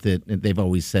thought that they've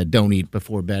always said don't eat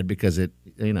before bed because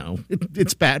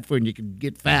it's bad for you and you can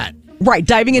get fat. Right.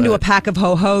 Diving into a pack of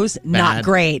Ho-Hos, not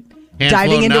great.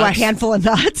 Diving into a handful of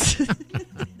nuts,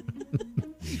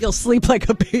 you'll sleep like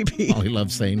a baby. Oh, he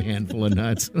loves saying handful of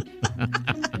nuts. All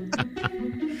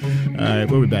right,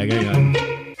 we'll be back. Hang on.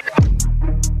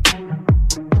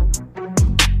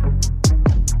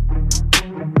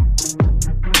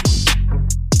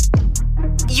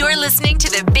 You're listening to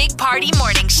the Big Party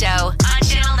Morning Show on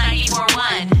Channel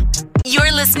 94.1.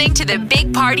 You're listening to the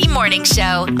Big Party Morning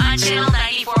Show on Channel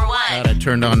 94.1. I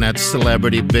turned on that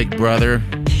Celebrity Big Brother.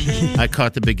 I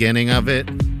caught the beginning of it.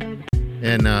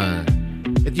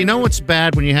 And you know what's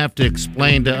bad when you have to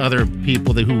explain to other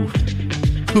people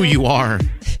who you are?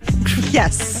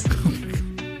 Yes.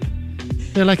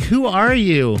 They're like, who are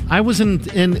you? I was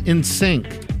in sync.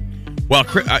 Well,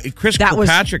 Chris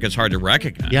Kirkpatrick is hard to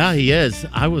recognize. Yeah, he is.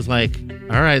 I was like,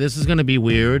 all right, this is going to be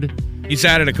weird. He's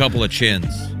added a couple of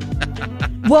chins.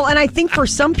 Well, and I think for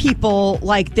some people,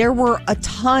 like there were a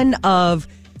ton of,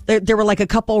 there were like a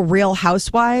couple Real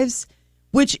Housewives,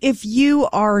 which if you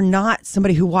are not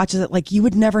somebody who watches it, like you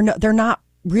would never know. They're not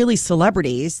really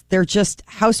celebrities. They're just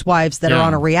housewives that are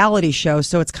on a reality show.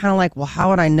 So it's kind of like, well,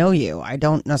 how would I know you? I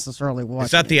don't necessarily watch.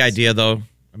 Is that the idea, though?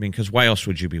 I mean, because why else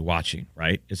would you be watching,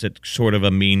 right? Is it sort of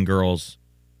a Mean Girls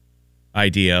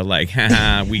idea? Like,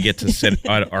 we get to sit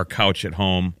on our couch at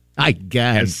home, I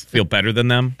guess, and feel better than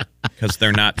them because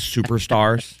they're not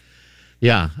superstars?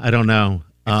 Yeah, I don't know.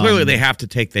 Clearly,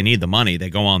 they need the money. They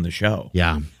go on the show.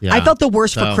 Yeah. I felt the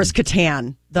worst for Chris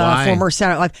Kattan, the former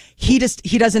senator. Like he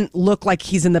doesn't look like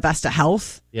he's in the best of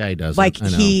health. Yeah, he doesn't. Like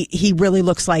he really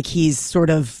looks like he's sort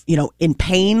of, in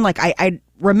pain. Like I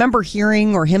remember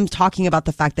hearing or him talking about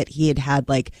the fact that he had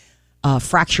like a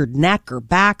fractured neck or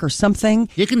back or something.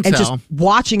 You can and tell. Just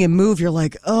watching him move, you're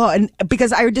like, oh, and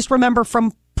because I just remember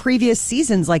from previous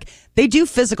seasons, like they do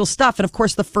physical stuff. And of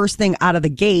course, the first thing out of the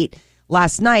gate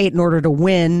last night in order to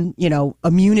win,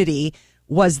 immunity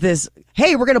was this,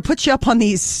 hey, we're going to put you up on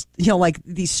these, like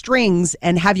these strings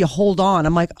and have you hold on.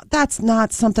 I'm like, that's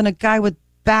not something a guy with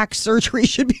back surgery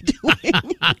should be doing.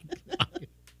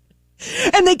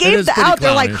 And they gave the out.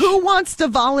 They're like, who wants to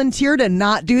volunteer to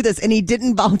not do this? And he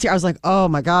didn't volunteer. I was like, oh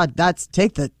my God,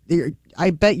 I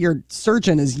bet your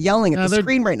surgeon is yelling at the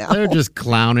screen right now. They're just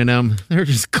clowning him. They're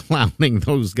just clowning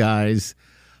those guys.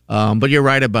 But you're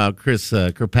right about Chris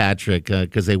Kirkpatrick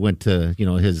because they went to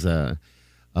his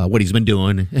what he's been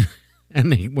doing,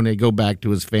 and when they go back to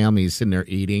his family, he's sitting there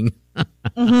eating.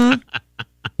 Mm-hmm.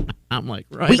 I'm like,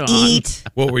 we eat.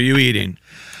 What were you eating?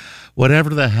 Whatever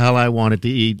the hell I wanted to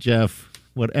eat, Jeff.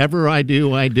 Whatever I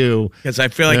do, I do. Because I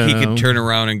feel like he could turn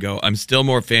around and go, I'm still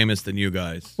more famous than you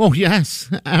guys. Oh,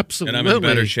 yes, absolutely. And I'm in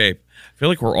better shape. I feel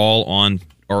like we're all on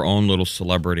our own little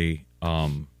celebrity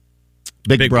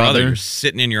Big Brother. You're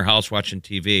sitting in your house watching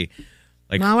TV.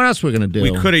 Like, now, what else are we going to do?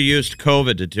 We could have used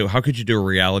COVID to do. How could you do a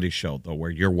reality show, though, where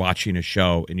you're watching a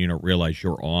show and you don't realize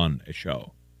you're on a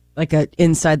show? Like a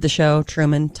inside the show,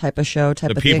 Truman type of show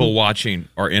type of thing? The people watching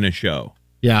are in a show.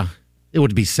 Yeah. It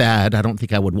would be sad. I don't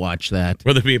think I would watch that.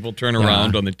 Where the people turn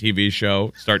around on the TV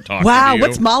show, start talking to you.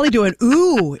 What's Molly doing?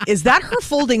 Ooh, is that her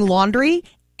folding laundry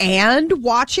and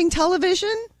watching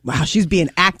television? Wow, she's being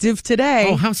active today.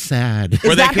 Oh, how sad.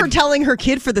 Is that her telling her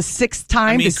kid for the 6th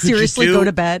time to seriously go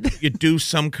to bed? You do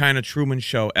some kind of Truman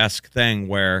Show-esque thing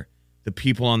where the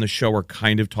people on the show are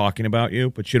kind of talking about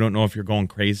you, but you don't know if you're going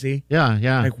crazy. Yeah,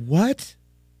 yeah. Like, what?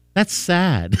 That's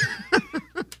sad.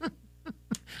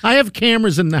 I have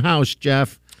cameras in the house,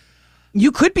 Jeff.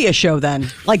 You could be a show then.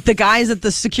 Like the guys at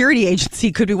the security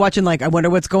agency could be watching, like, I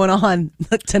wonder what's going on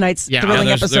tonight's thrilling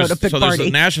episode of Big Party. There's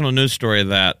a national news story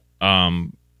that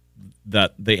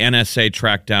that the NSA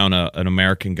tracked down an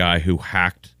American guy who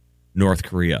hacked North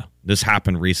Korea. This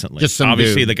happened recently. Just some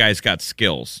Obviously, dude. the guy's got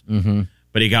skills,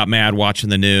 but he got mad watching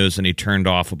the news and he turned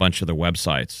off a bunch of their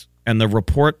websites. And the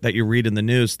report that you read in the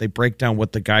news, they break down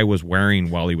what the guy was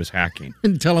wearing while he was hacking.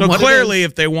 And tell him So what it clearly, is.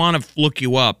 if they want to look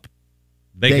you up,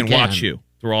 they can watch you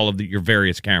through all of your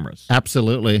various cameras.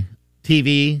 Absolutely.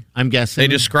 TV, I'm guessing. They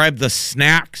described the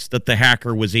snacks that the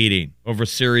hacker was eating over a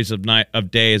series of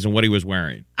days and what he was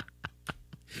wearing.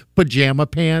 Pajama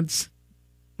pants.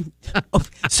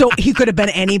 So he could have been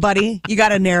anybody. You got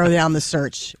to narrow down the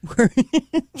search.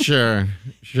 Sure.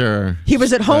 He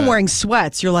was at home wearing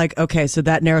sweats. You're like, okay, so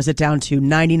that narrows it down to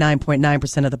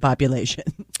 99.9% of the population.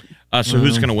 So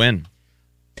who's going to win?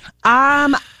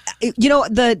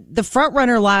 The front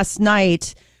runner last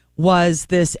night was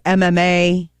this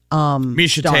MMA.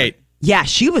 Misha star. Tate. Yeah,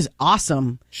 she was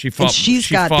awesome. She fought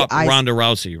the eyes. Ronda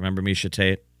Rousey. Remember Misha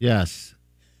Tate? Yes.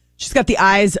 She's got the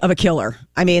eyes of a killer.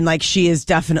 I mean, like, she is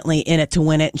definitely in it to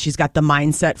win it, and she's got the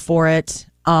mindset for it.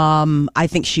 I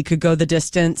think she could go the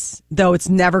distance, though it's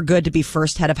never good to be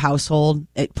first head of household.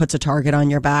 It puts a target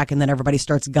on your back, and then everybody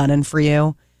starts gunning for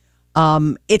you.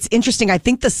 It's interesting. I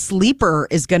think the sleeper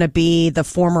is going to be the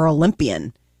former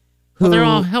Olympian. Well, they're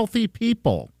all healthy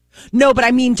people. No, but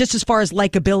I mean, just as far as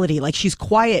likability, like, she's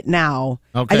quiet now.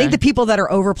 Okay. I think the people that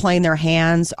are overplaying their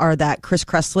hands are that Chris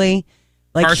Kressley.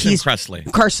 Like Carson Kressley.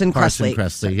 Carson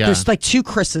Kressley. Yeah. There's like two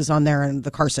Chris's on there in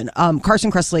the Carson. Carson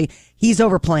Kressley, he's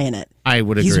overplaying it. I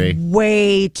would agree. He's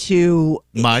way too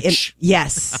much.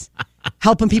 Yes.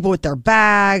 Helping people with their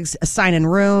bags, assigning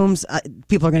rooms.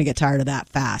 People are going to get tired of that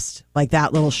fast. Like,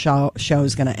 that little show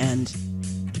is going to end.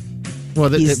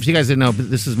 Well, if you guys didn't know,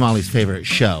 but this is Molly's favorite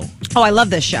show. Oh, I love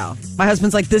this show. My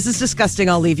husband's like, this is disgusting.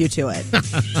 I'll leave you to it.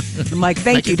 I'm like,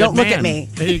 thank you. Don't look at me.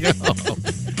 There you go.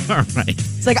 All right.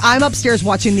 It's like I'm upstairs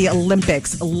watching the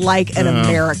Olympics like an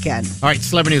American. All right,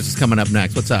 celebrity news is coming up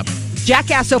next. What's up?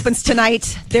 Jackass opens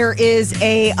tonight. There is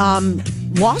a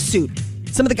lawsuit.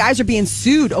 Some of the guys are being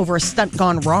sued over a stunt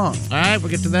gone wrong. All right, we'll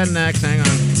get to that next. Hang on.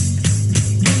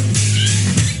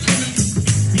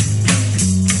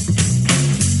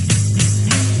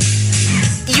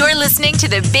 You're listening to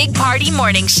the Big Party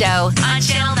Morning Show on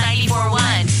Channel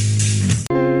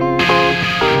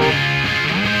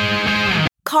 94.1.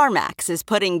 CarMax is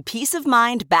putting peace of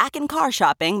mind back in car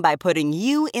shopping by putting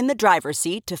you in the driver's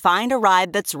seat to find a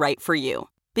ride that's right for you.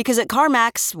 Because at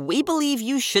CarMax, we believe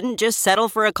you shouldn't just settle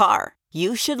for a car.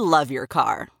 You should love your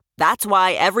car. That's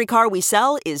why every car we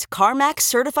sell is CarMax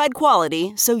certified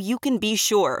quality, so you can be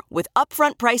sure with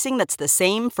upfront pricing that's the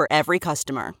same for every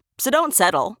customer. So don't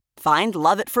settle. Find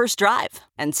love at first drive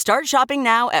and start shopping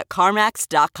now at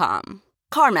CarMax.com.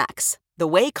 CarMax, the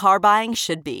way car buying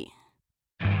should be.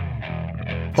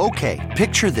 Okay,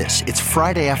 picture this. It's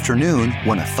Friday afternoon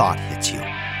when a thought hits you.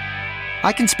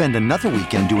 I can spend another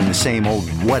weekend doing the same old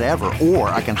whatever, or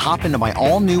I can hop into my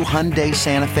all-new Hyundai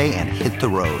Santa Fe and hit the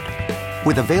road.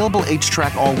 With available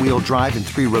H-Track all-wheel drive and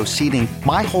 3-row seating,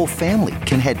 my whole family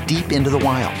can head deep into the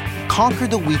wild. Conquer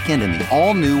the weekend in the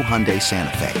all-new Hyundai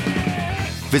Santa Fe.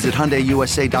 Visit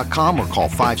HyundaiUSA.com or call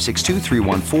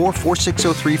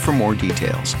 562-314-4603 for more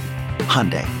details.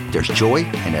 Hyundai, there's joy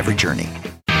in every journey.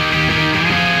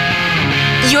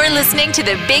 You're listening to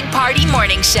the Big Party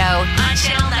Morning Show on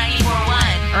Channel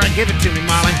 94.1. All right, give it to me,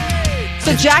 Molly.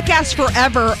 So Jackass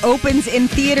Forever opens in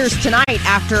theaters tonight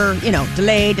after,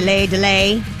 delay.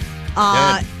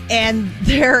 And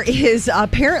there is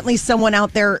apparently someone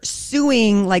out there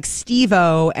suing like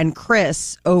Steve-O and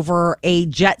Chris over a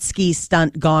jet ski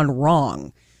stunt gone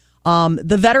wrong.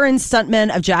 The veteran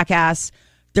stuntmen of Jackass,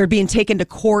 they're being taken to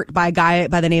court by a guy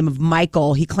by the name of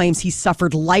Michael. He claims he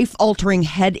suffered life-altering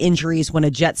head injuries when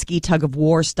a jet ski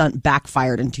tug-of-war stunt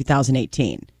backfired in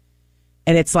 2018.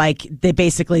 And it's like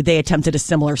they attempted a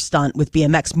similar stunt with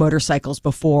BMX motorcycles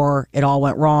before it all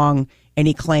went wrong. And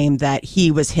he claimed that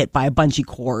he was hit by a bungee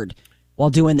cord while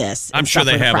doing this. I'm sure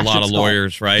they have a lot of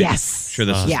lawyers, right? Yes. I'm sure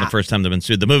this is the first time they've been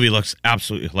sued. The movie looks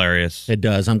absolutely hilarious. It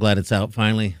does. I'm glad it's out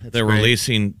finally. They're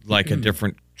releasing like a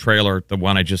different trailer, the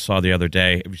one I just saw the other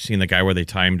day. Have you seen the guy where they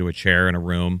tie him to a chair in a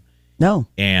room? No.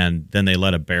 And then they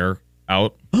let a bear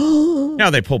out? Now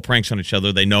they pull pranks on each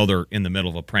other. They know they're in the middle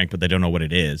of a prank, but they don't know what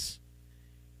it is.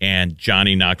 And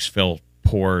Johnny Knoxville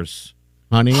pours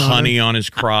honey on his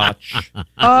crotch.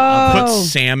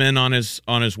 Puts salmon on his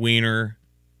wiener,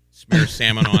 smears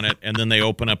salmon on it, and then they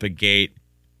open up a gate.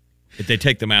 If they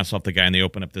take the mask off the guy and they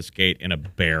open up this gate, and a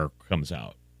bear comes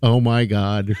out. Oh my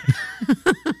God!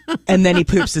 And then he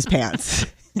poops his pants.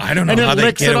 I don't know how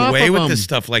they get away with this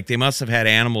stuff. Like they must have had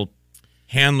animal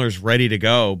handlers ready to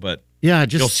go, but you'll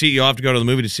have to go to the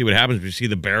movie to see what happens. If you see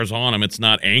the bear's on him, it's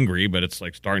not angry, but it's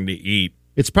like starting to eat.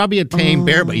 It's probably a tame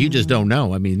bear, but you just don't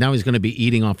know. I mean, now he's going to be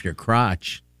eating off your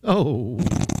crotch. Oh.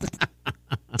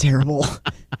 Terrible.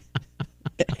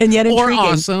 And yet intriguing. Or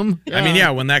awesome. I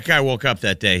mean, when that guy woke up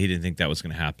that day, he didn't think that was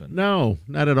going to happen. No,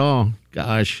 not at all.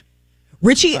 Gosh.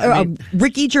 Ricky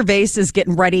Gervais is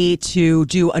getting ready to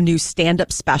do a new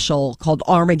stand-up special called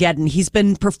Armageddon. He's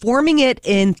been performing it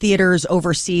in theaters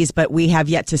overseas, but we have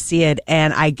yet to see it.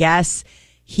 And I guess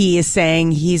he is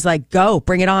saying, he's like, go,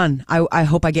 bring it on. I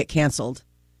hope I get canceled.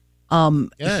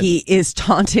 He is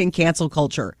taunting cancel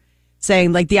culture,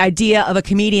 saying like the idea of a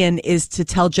comedian is to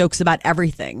tell jokes about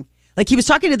everything. Like he was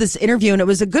talking to this interview and it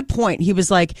was a good point. He was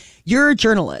like, you're a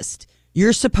journalist.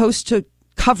 You're supposed to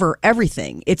cover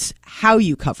everything. It's how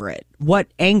you cover it. What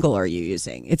angle are you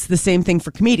using? It's the same thing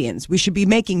for comedians. We should be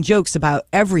making jokes about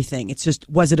everything. It's just,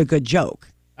 was it a good joke?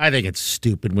 I think it's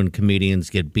stupid when comedians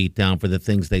get beat down for the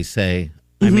things they say.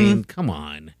 I mean, come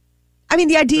on. I mean,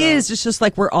 the idea is it's just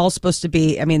like we're all supposed to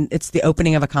be. I mean, it's the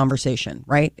opening of a conversation,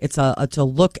 right? It's a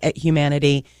look at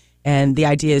humanity. And the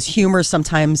idea is humor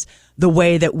sometimes the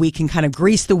way that we can kind of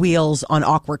grease the wheels on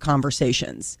awkward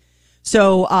conversations.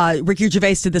 So Ricky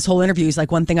Gervais did this whole interview. He's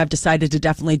like, one thing I've decided to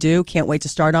definitely do, can't wait to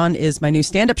start on, is my new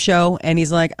stand-up show. And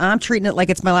he's like, I'm treating it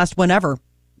like it's my last one ever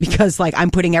because like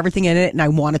I'm putting everything in it and I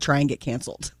want to try and get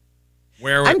canceled.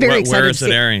 I'm very excited. Where is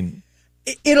it airing?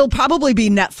 It'll probably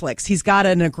be Netflix. He's got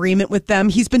an agreement with them.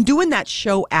 He's been doing that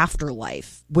show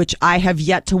Afterlife, which I have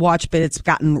yet to watch, but it's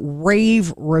gotten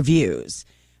rave reviews.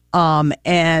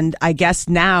 And I guess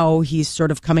now he's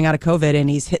sort of coming out of COVID and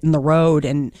he's hitting the road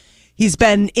and he's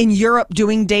been in Europe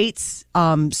doing dates.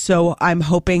 So I'm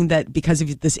hoping that because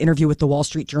of this interview with the Wall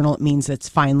Street Journal, it means it's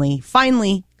finally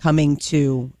coming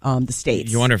to the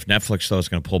States. You wonder if Netflix, though, is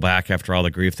going to pull back after all the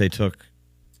grief they took.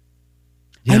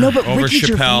 Yeah. I know, but over Ricky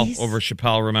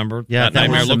Chappelle, remember? Yeah, that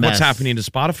nightmare. Look what's happening to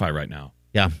Spotify right now.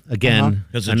 Yeah, again.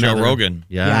 Because of Joe Rogan.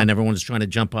 Yeah, and everyone's trying to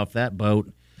jump off that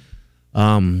boat.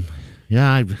 I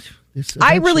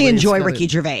really enjoy Ricky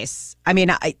Gervais. I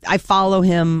mean, I follow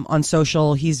him on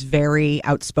social. He's very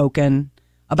outspoken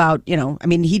about, I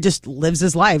mean, he just lives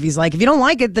his life. He's like, if you don't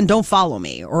like it, then don't follow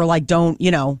me. Or like, don't,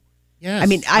 Yes, I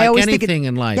mean, I always think anything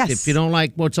in life. Yes. If you don't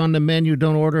like what's on the menu,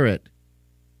 don't order it.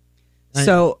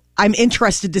 So I'm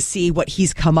interested to see what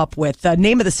he's come up with. The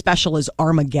name of the special is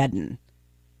Armageddon.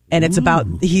 And it's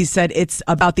he said it's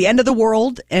about the end of the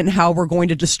world and how we're going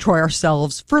to destroy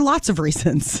ourselves for lots of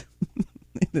reasons.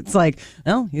 It's like,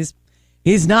 well,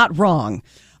 he's not wrong.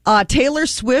 Taylor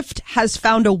Swift has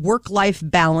found a work-life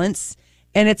balance,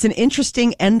 and it's an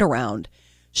interesting end around.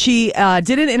 She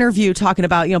did an interview talking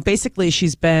about, basically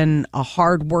she's been a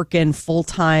hard-working,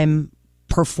 full-time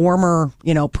performer,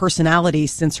 personality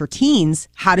since her teens.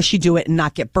 How does she do it and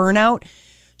not get burnout?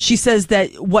 She says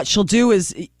that what she'll do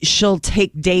is she'll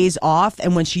take days off.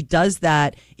 And when she does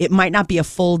that, it might not be a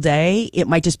full day. It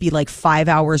might just be like 5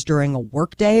 hours during a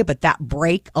work day. But that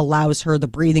break allows her the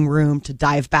breathing room to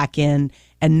dive back in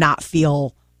and not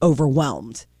feel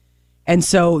overwhelmed. And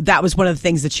so that was one of the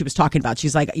things that she was talking about.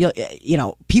 She's like,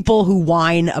 people who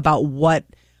whine about what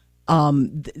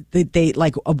they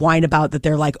like whine about that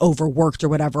they're like overworked or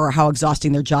whatever, or how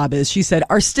exhausting their job is, she said,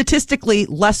 are statistically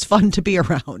less fun to be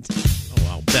around.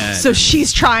 So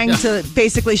she's trying to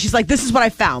basically, she's like, this is what I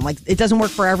found. Like, it doesn't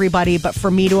work for everybody, but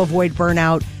for me to avoid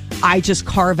burnout, I just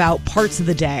carve out parts of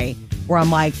the day where I'm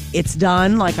like, it's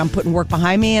done. Like, I'm putting work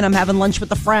behind me and I'm having lunch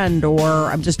with a friend, or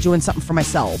I'm just doing something for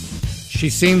myself. She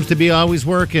seems to be always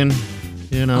working,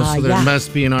 so there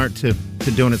must be an art to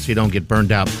doing it so you don't get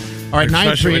burned out. All right,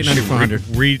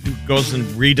 938-9400. Goes and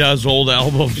redoes old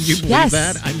albums. Can you believe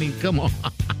that? I mean, come on.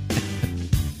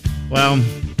 Well,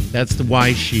 that's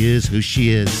why she is who she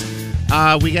is.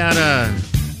 We got a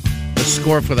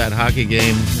score for that hockey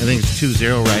game. I think it's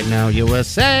 2-0 right now.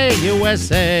 USA.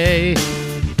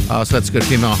 So that's good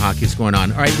female hockey's going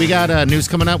on. All right, we got news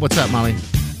coming up. What's up, Molly?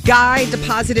 Guy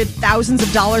deposited thousands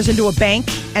of dollars into a bank,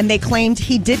 and they claimed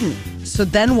he didn't. So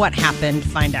then what happened?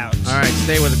 Find out. All right,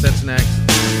 stay with us. That's next.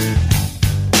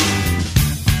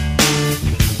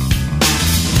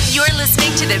 You're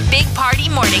listening to the Big Party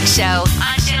Morning Show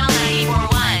on Channel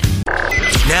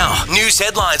 94.1. Now, news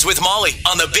headlines with Molly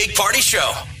on the Big Party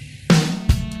Show.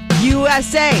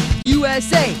 USA.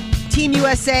 Team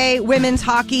USA women's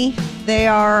hockey. They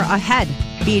are ahead,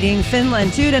 beating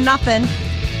Finland 2-0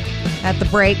 at the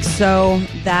break. So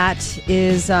that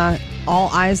is all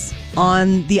eyes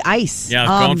on the ice. Yeah,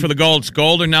 going for the gold. It's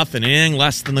gold or nothing. Anything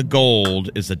less than the gold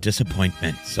is a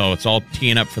disappointment. So it's all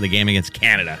teeing up for the game against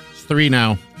Canada. 3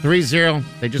 now. 3-0.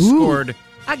 They just scored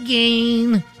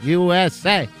again.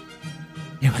 USA.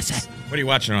 What are you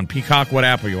watching on Peacock? What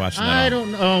app are you watching that on? I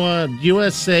don't know.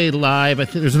 USA Live. I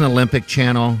think there's an Olympic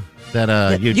channel.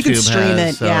 that YouTube you can stream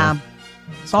has, it. so, Yeah,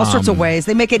 it's all sorts of ways.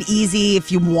 They make it easy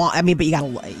if you want. I mean, but you gotta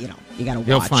watch.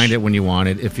 You'll find it when you want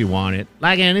it, if you want it,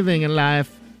 like anything in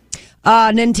life.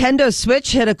 Nintendo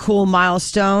Switch hit a cool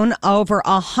milestone. Over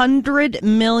 100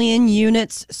 million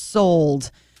units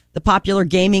sold. The popular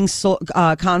gaming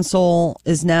console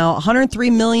is now 103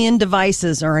 million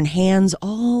devices are in hands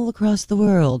all across the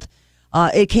world.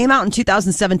 It came out in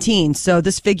 2017, so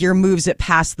this figure moves it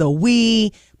past the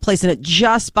Wii, placing it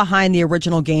just behind the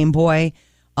original Game Boy.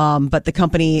 But the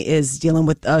company is dealing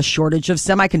with a shortage of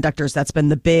semiconductors. That's been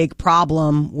the big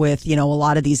problem with, a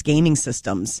lot of these gaming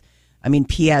systems. I mean,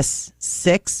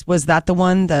 PS6, was that the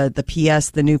one? The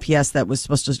new PS that was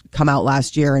supposed to come out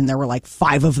last year, and there were like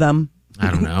 5 of them. I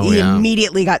don't know. He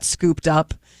immediately got scooped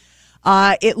up.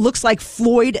 It looks like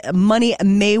Floyd Money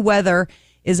Mayweather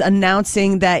is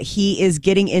announcing that he is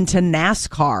getting into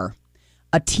NASCAR,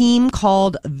 a team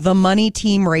called the Money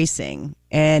Team Racing,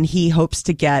 and he hopes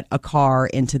to get a car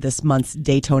into this month's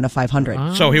Daytona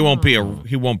 500. So he won't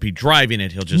be driving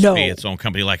it. He'll just be its own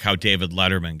company, like how David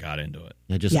Letterman got into it.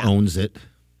 He just owns it.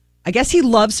 I guess he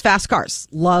loves fast cars,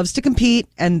 loves to compete,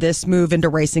 and this move into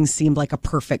racing seemed like a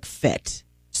perfect fit.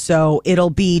 So it'll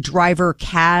be driver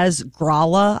Kaz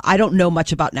Grala. I don't know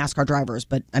much about NASCAR drivers,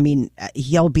 but I mean,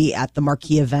 he'll be at the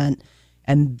marquee event.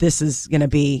 And this is going to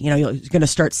be, you're going to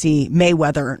start see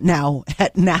Mayweather now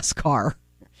at NASCAR,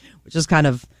 which is kind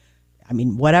of,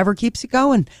 whatever keeps you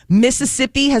going.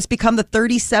 Mississippi has become the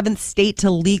 37th state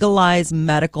to legalize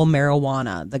medical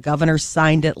marijuana. The governor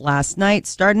signed it last night,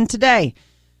 starting today.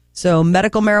 So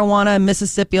medical marijuana in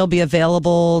Mississippi will be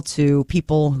available to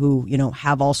people who,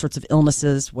 have all sorts of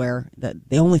illnesses where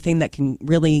the only thing that can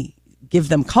really give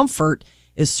them comfort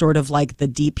is sort of like the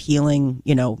deep healing,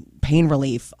 pain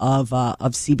relief of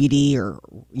CBD or,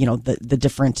 the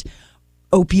different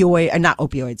not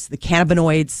opioids, the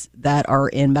cannabinoids that are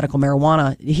in medical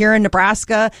marijuana. Here in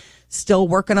Nebraska, still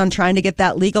working on trying to get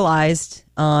that legalized.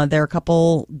 There are a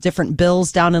couple different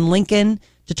bills down in Lincoln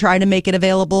to try to make it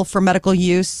available for medical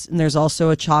use. And there's also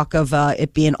a talk of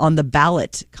it being on the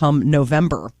ballot come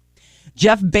November.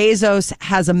 Jeff Bezos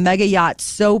has a mega yacht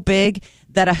so big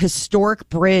that a historic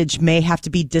bridge may have to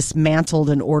be dismantled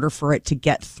in order for it to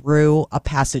get through a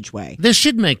passageway. This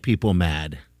should make people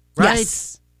mad, right?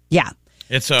 Yes. Yeah.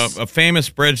 It's a famous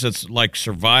bridge that's like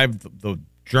survived the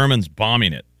Germans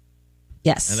bombing it.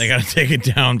 Yes. And they got to take it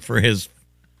down for his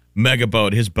mega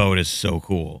boat. His boat is so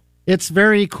cool. It's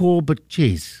very cool, but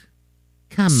geez,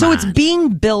 come on. So it's being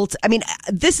built.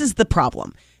 This is the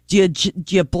problem. Do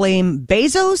you blame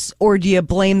Bezos or do you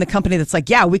blame the company that's like,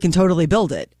 yeah, we can totally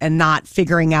build it, and not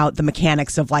figuring out the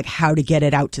mechanics of like how to get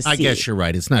it out to sea? I guess you're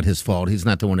right. It's not his fault. He's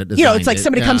not the one that designed it. It's like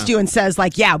somebody comes to you and says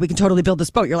like, yeah, we can totally build this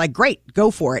boat. You're like, great,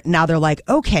 go for it. And now they're like,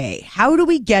 okay, how do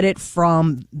we get it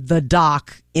from the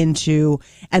dock into,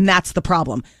 and that's the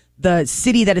problem. The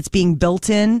city that it's being built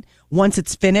in, once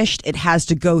it's finished, it has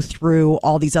to go through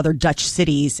all these other Dutch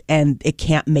cities, and it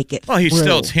can't make it. Well,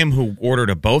 it's him who ordered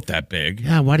a boat that big.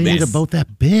 Yeah, why do you need a boat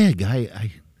that big?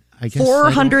 I guess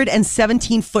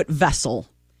 417-foot vessel.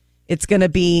 It's going to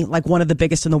be like one of the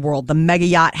biggest in the world. The mega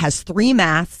yacht has 3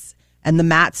 masts, and the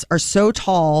mats are so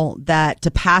tall that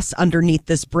to pass underneath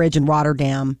this bridge in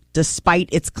Rotterdam, despite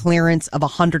its clearance of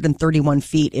 131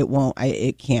 feet, it won't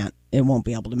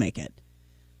be able to make it.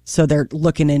 So they're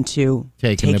looking into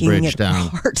taking the bridge it down.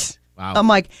 Apart. Wow. I'm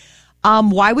like,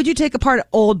 why would you take apart an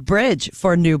old bridge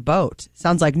for a new boat?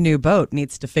 Sounds like new boat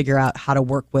needs to figure out how to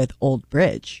work with old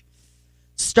bridge.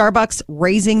 Starbucks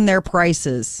raising their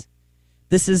prices.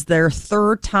 This is their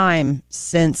 3rd time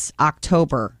since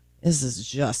October. This is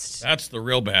just... That's the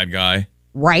real bad guy.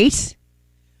 Right?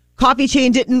 Coffee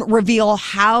chain didn't reveal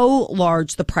how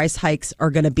large the price hikes are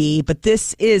going to be, but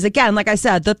this is, again, like I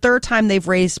said, the 3rd time they've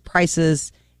raised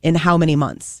prices in how many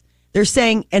months? They're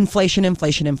saying inflation.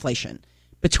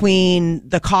 Between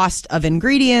the cost of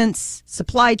ingredients,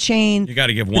 supply chain. You got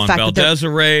to give Juan Valdez a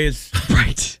raise.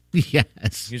 Right.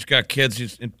 Yes. He's got kids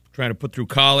he's trying to put through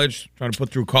college, trying to put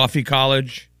through coffee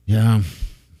college. Yeah.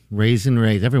 Raise.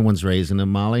 Everyone's raising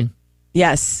them, Molly.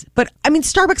 Yes. But,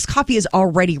 Starbucks coffee is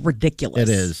already ridiculous. It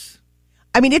is.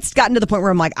 It's gotten to the point where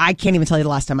I'm like, I can't even tell you the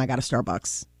last time I got a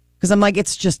Starbucks. Because I'm like,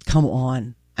 it's just, come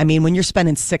on. When you're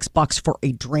spending $6 for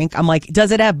a drink, I'm like,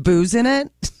 does it have booze in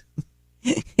it?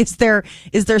 Is there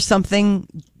something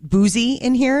boozy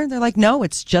in here? They're like, no,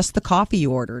 it's just the coffee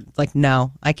you ordered. It's like,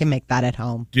 no, I can make that at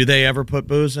home. Do they ever put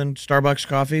booze in Starbucks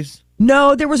coffees?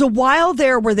 No, there was a while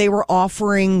there where they were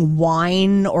offering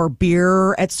wine or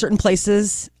beer at certain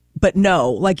places. But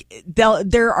no, like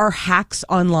there are hacks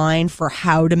online for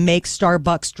how to make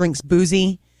Starbucks drinks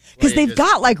boozy. Because they've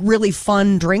got like really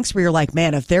fun drinks where you're like,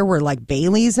 man, if there were like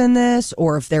Baileys in this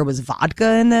or if there was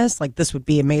vodka in this, like this would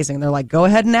be amazing. And they're like, go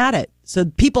ahead and add it. So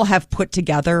people have put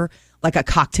together like a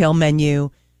cocktail menu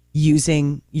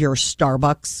using your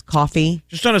Starbucks coffee.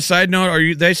 Just on a side note,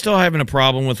 are they still having a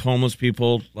problem with homeless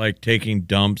people like taking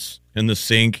dumps in the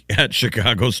sink at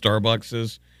Chicago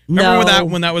Starbucks? Remember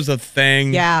when that was a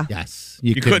thing? Yeah. Yes.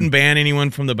 You couldn't ban anyone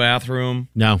from the bathroom?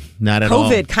 No, not at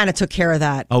all. COVID kind of took care of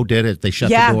that. Oh, did it? They shut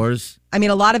the doors? I mean,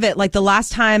 a lot of it, like the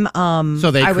last time.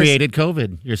 So they created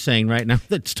COVID. You're saying right now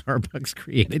that Starbucks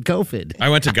created COVID. I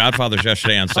went to Godfather's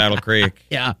yesterday on Saddle Creek.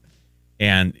 Yeah.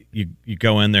 And you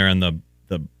go in there and the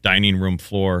dining room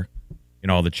floor,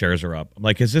 all the chairs are up. I'm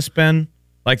like, has this been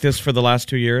like this for the last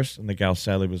 2 years? And the gal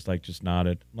sadly was like, just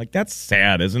nodded. I'm like, that's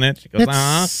sad, isn't it? She goes,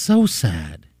 that's so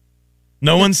sad.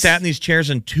 No one sat in these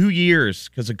chairs in 2 years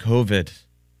because of COVID.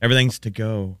 Everything's to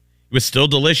go. It was still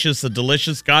delicious. A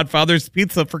delicious Godfather's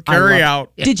pizza for carryout.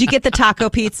 Did you get the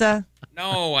taco pizza?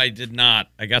 No, I did not.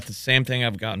 I got the same thing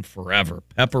I've gotten forever.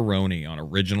 Pepperoni on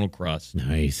original crust.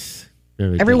 Nice.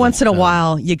 Every once in a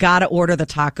while, you got to order the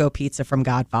taco pizza from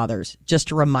Godfather's just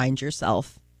to remind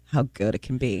yourself how good it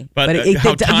can be. But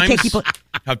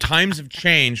how times have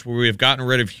changed where we have gotten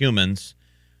rid of humans.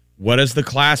 What is the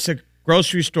classic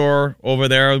grocery store over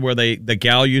there where the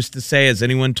gal used to say, has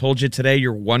anyone told you today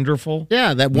you're wonderful?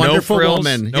 Yeah, that wonderful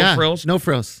woman. No frills. No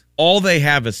frills. All they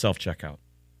have is self-checkout.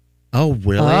 Oh,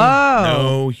 really? Oh.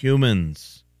 No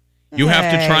humans. You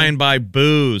have to try and buy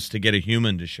booze to get a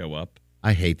human to show up.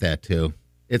 I hate that too.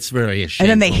 It's very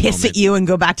shameful. And then they hiss at you and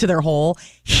go back to their hole.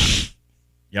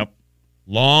 Yep.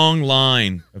 Long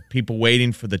line of people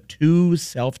waiting for the 2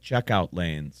 self-checkout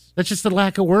lanes. That's just the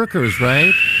lack of workers,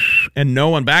 right? And no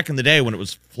one, back in the day when it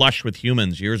was flush with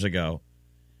humans years ago,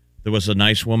 there was a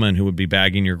nice woman who would be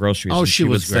bagging your groceries. Oh, she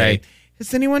was great. Say,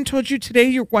 has anyone told you today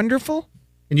you're wonderful?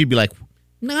 And you'd be like,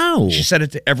 no. She said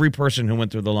it to every person who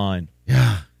went through the line.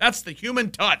 Yeah. That's the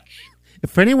human touch.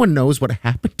 If anyone knows what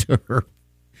happened to her,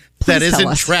 that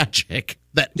isn't tragic.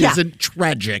 That isn't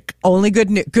tragic. Only good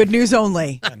news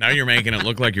only. Now you're making it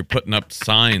look like you're putting up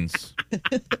signs.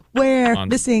 Where?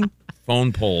 Missing.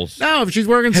 Phone poles. No, if she's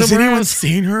working Has somewhere anyone else.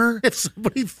 seen her? If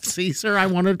somebody sees her, I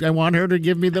want her to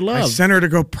give me the love. I sent her to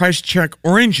go price check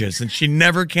oranges, and she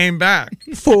never came back.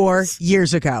 4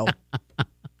 years ago.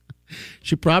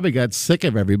 She probably got sick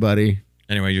of everybody.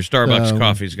 Anyway, your Starbucks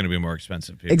coffee is going to be more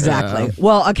expensive. People. Exactly.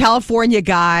 Well, a California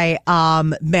guy,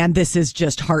 man, this is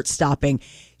just heart-stopping.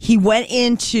 He went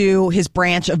into his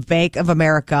branch of Bank of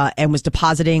America and was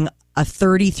depositing a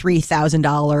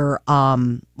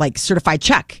 $33,000 like certified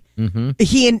check. Mm-hmm.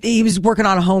 He was working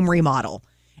on a home remodel.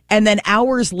 And then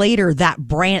hours later, that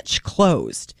branch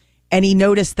closed. And he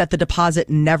noticed that the deposit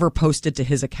never posted to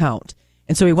his account.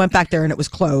 And so he went back there and it was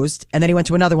closed. And then he went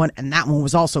to another one and that one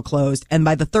was also closed. And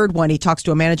by the third one, he talks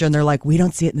to a manager and they're like, we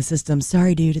don't see it in the system.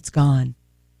 Sorry, dude, it's gone.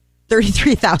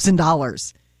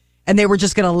 $33,000. And they were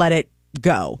just going to let it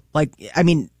go. Like, I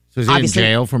mean, so is he in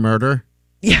jail for murder?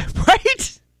 Yeah,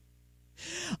 right?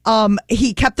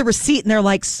 He kept the receipt and they're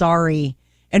like, sorry.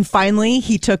 And finally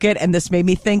he took it. And this made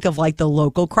me think of like the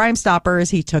local Crime Stoppers.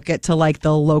 He took it to like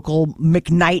the local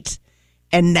McKnight.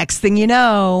 And next thing you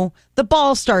know, the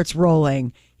ball starts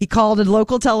rolling. He called a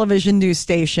local television news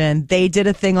station. They did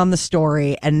a thing on the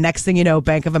story. And next thing you know,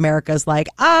 Bank of America's like,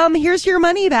 here's your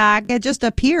money back. It just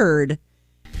appeared.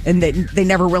 And they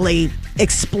never really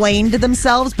explained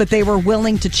themselves, but they were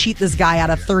willing to cheat this guy out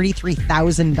of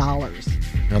 $33,000.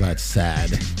 Oh, that's sad.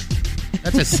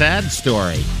 That's a sad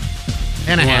story.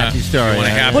 And a happy story.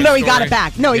 Well, no, he got it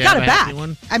back. No, he got it back.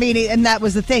 I mean, and that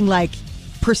was the thing, like,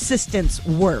 persistence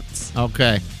works.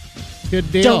 Okay.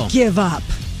 Good deal. Don't give up.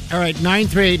 All right,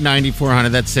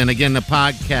 938-9400. That's in. Again, the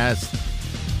podcast.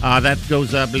 That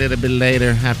goes up a little bit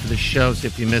later after the show, so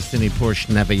if you missed any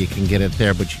portion of it, you can get it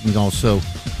there. But you can also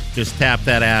just tap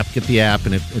that app, get the app,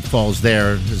 and it falls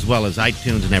there, as well as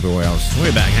iTunes and everywhere else. We'll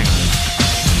be back. Hang on.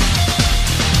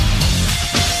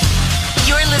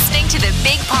 You're listening to the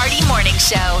Big Party Morning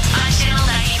Show on Channel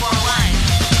 94.1.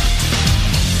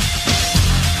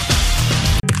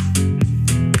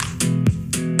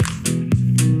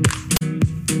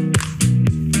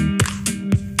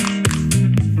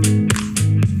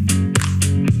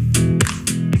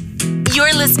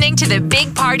 You're listening to the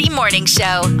Big Party Morning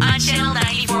Show on Channel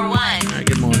 94.1. All right,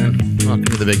 good morning. Welcome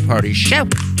to the Big Party Show.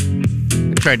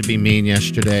 I tried to be mean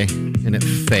yesterday, and it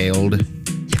failed.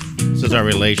 This is our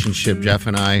relationship, Jeff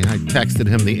and I. I texted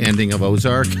him the ending of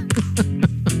Ozark,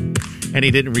 and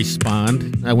he didn't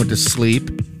respond. I went to sleep,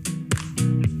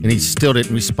 and he still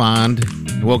didn't respond.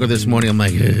 I woke up this morning, I'm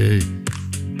like, hey,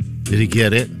 did he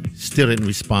get it? Still didn't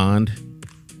respond.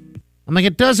 I'm like,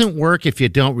 it doesn't work if you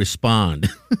don't respond,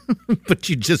 but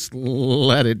you just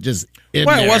let it just in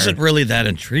Well, there. it wasn't really that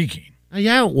intriguing.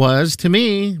 Yeah, it was to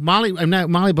me. Molly, I'm not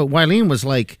Molly, but Wileen was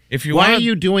like, why are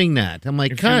you doing that? I'm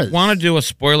like, if cuz. you want to do a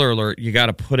spoiler alert, you got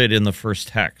to put it in the first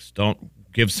text. Don't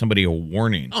give somebody a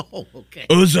warning. Oh, okay.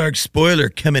 Ozark spoiler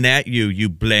coming at you, you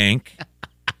blank.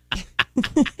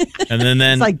 And then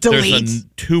It's like delete. there's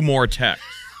two more texts.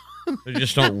 You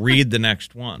just don't read the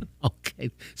next one. Okay.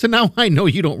 So now I know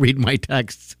you don't read my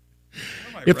texts.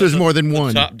 If there's more than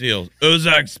one. Top deal.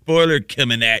 Ozark spoiler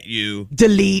coming at you.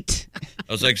 Delete.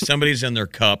 I was like, somebody's in their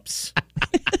cups.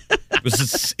 It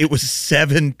was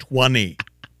 7:20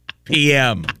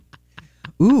 p.m.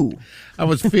 Ooh. I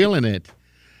was feeling it.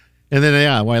 And then,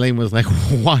 Wileen was like,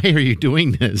 why are you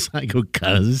doing this? I go,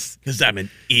 cuz. Because I'm an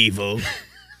evil.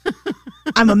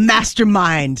 I'm a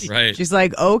mastermind. Right. She's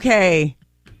like, okay,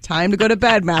 time to go to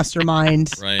bed,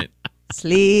 mastermind. Right.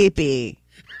 Sleepy.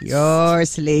 You're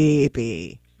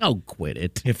sleepy. Oh, quit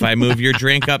it. If I move your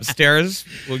drink upstairs,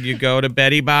 will you go to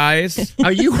Betty Buys?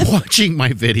 Are you watching my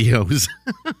videos?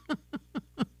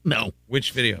 No.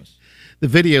 Which videos? The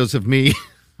videos of me.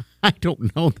 I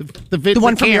don't know. The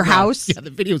one from your house? Yeah, the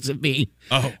videos of me.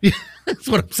 Oh. That's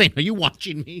what I'm saying. Are you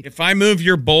watching me? If I move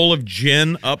your bowl of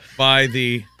gin up by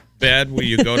the bed, will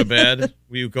you go to bed?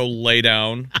 Will you go lay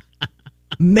down?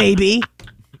 Maybe.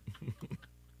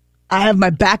 I have my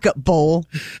backup bowl.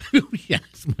 Yes,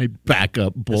 my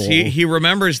backup bowl. He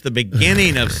remembers the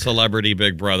beginning of Celebrity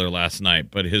Big Brother last night,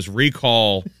 but his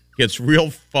recall gets real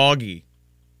foggy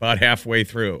about halfway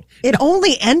through. It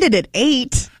only ended at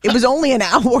 8. It was only an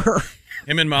hour.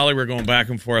 Him and Molly were going back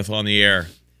and forth on the air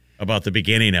about the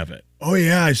beginning of it. Oh,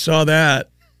 yeah, I saw that.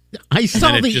 I saw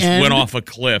and then the it just end. went off a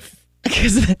cliff.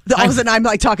 Because all of a sudden I'm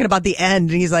like talking about the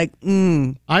end, and he's like,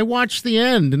 I watched the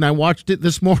end, and I watched it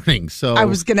this morning. So I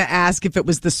was going to ask if it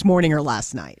was this morning or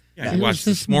last night. Yeah, you watched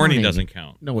this morning doesn't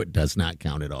count. No, it does not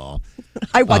count at all.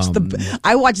 I watched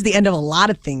the end of a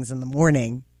lot of things in the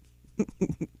morning.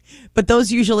 But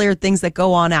those usually are things that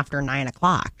go on after 9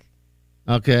 o'clock.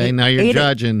 Okay, now you're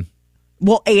judging.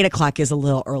 Well, 8 o'clock is a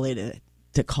little early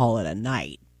to call it a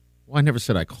night. Well, I never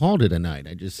said I called it a night.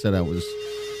 I just said I was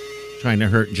trying to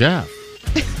hurt Jeff.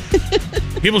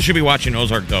 People should be watching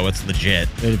Ozark, though. It's legit.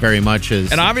 It very much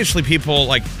is. And obviously people,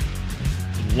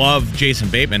 love Jason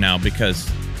Bateman now because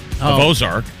of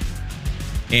Ozark.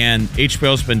 And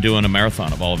HBO's been doing a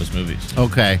marathon of all of his movies.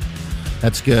 Okay,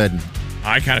 that's good.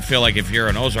 I kind of feel like if you're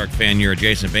an Ozark fan, you're a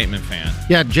Jason Bateman fan.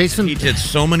 Yeah, Jason. He did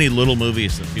so many little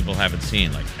movies that people haven't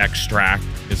seen. Like Extract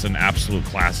is an absolute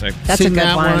classic. That's seen a good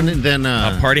that one. And then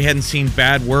Party hadn't seen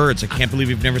Bad Words. I can't believe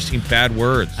you've never seen Bad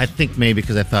Words. I think maybe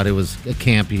because I thought it was a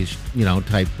campy,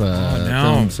 type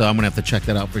film. So I'm gonna have to check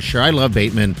that out for sure. I love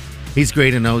Bateman. He's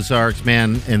great in Ozarks,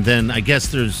 man. And then I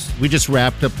guess we just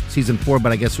wrapped up season 4,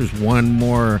 but I guess there's one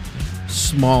more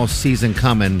small season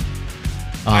coming.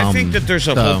 I think that there's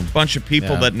a whole bunch of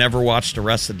people that never watched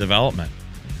Arrested Development.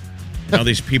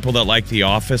 These people that like The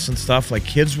Office and stuff, like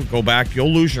kids would go back,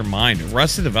 you'll lose your mind.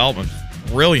 Arrested Development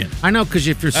is brilliant. I know, because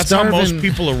if you're That's starving... how most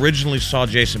people originally saw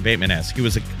Jason Bateman as. He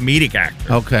was a comedic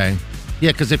actor. Okay.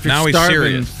 Yeah, because if you're Now he's starving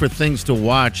serious. for things to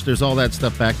watch, there's all that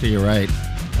stuff back there, you're right.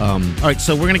 All right,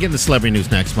 so we're going to get into celebrity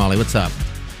news next, Molly. What's up?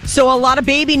 So a lot of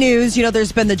baby news.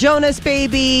 There's been the Jonas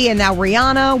baby and now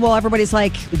Rihanna. Well, everybody's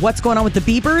like, what's going on with the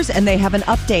Biebers? And they have an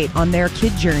update on their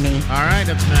kid journey. All right,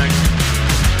 that's next.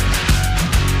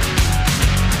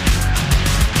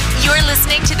 You're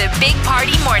listening to the Big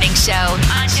Party Morning Show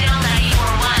on Channel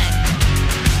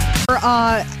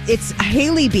 94.1. It's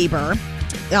Hailey Bieber,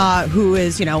 who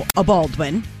is, a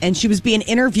Baldwin, and she was being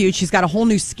interviewed. She's got a whole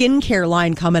new skincare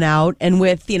line coming out, and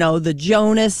with, the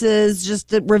Jonases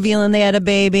just revealing they had a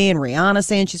baby, and Rihanna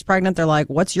saying she's pregnant, they're like,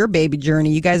 what's your baby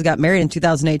journey? You guys got married in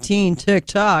 2018,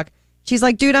 TikTok. She's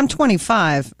like, dude, I'm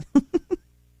 25,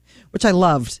 which I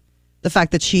loved. The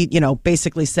fact that she,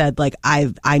 basically said, like,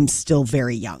 I'm still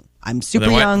very young. I'm super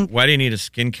young. Why do you need a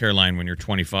skincare line when you're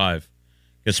 25?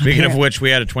 Because speaking of which, we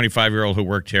had a 25-year-old who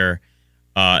worked here.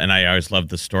 And I always loved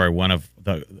the story. One of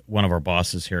our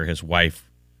bosses here, his wife,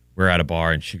 we're at a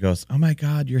bar, and she goes, "Oh my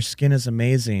God, your skin is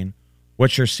amazing.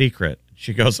 What's your secret?"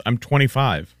 She goes, "I'm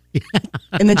 25."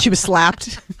 And then she was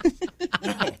slapped.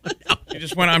 She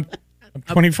just went, "I'm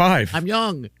 25. I'm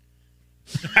young."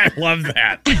 I love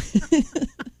that.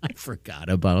 I forgot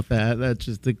about that. That's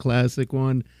just a classic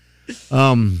one.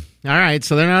 All right,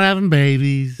 so they're not having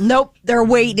babies. Nope, they're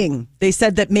waiting. They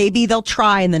said that maybe they'll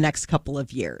try in the next couple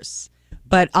of years.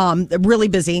 But really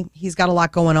busy. He's got a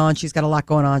lot going on. She's got a lot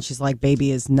going on. She's like,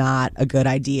 baby is not a good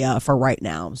idea for right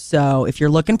now. So if you're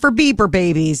looking for Bieber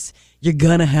babies, you're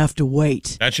going to have to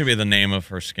wait. That should be the name of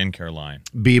her skincare line.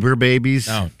 Bieber babies?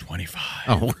 Oh, 25.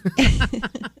 Oh.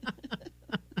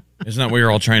 Isn't that what you're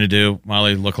all trying to do,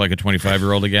 Molly? Look like a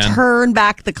 25-year-old again? Turn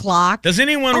back the clock. Does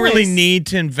anyone really need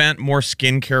to invent more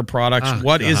skincare products?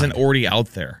 What isn't already out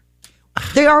there?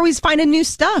 They're always finding new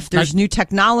stuff. There's new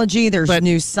technology. There's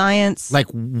new science. Like,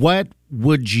 what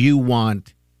would you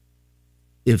want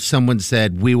if someone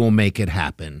said, we will make it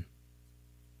happen?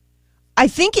 I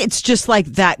think it's just like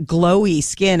that glowy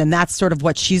skin, and that's sort of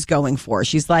what she's going for.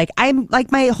 She's like, I'm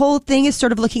like, my whole thing is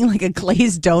sort of looking like a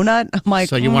glazed donut. I'm like,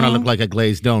 so you want to look like a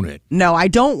glazed donut? No, I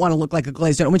don't want to look like a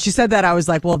glazed donut. When she said that, I was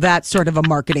like, well, that's sort of a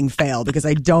marketing fail because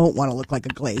I don't want to look like a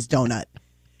glazed donut.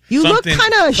 You look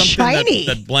kind of shiny.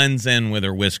 That blends in with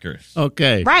her whiskers.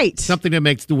 Okay. Right. Something that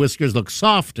makes the whiskers look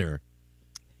softer.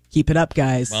 Keep it up,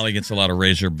 guys. Molly gets a lot of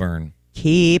razor burn.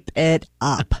 Keep it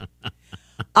up.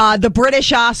 The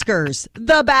British Oscars,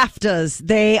 the BAFTAs,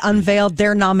 they unveiled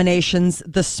their nominations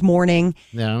this morning.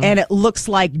 Yeah. And it looks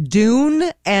like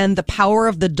Dune and The Power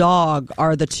of the Dog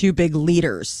are the two big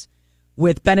leaders,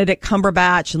 with Benedict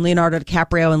Cumberbatch and Leonardo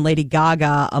DiCaprio and Lady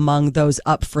Gaga among those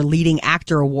up for leading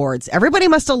actor awards. Everybody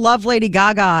must have loved Lady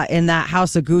Gaga in that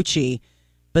House of Gucci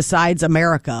besides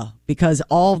America, because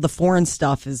all the foreign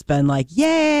stuff has been like,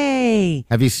 yay.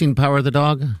 Have you seen Power of the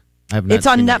Dog? It's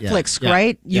on Netflix,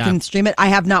 right? You can stream it. I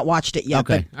have not watched it yet,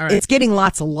 but all right. It's getting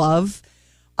lots of love.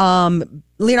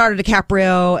 Leonardo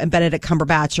DiCaprio and Benedict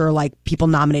Cumberbatch are like people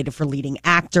nominated for leading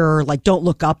actor. Like Don't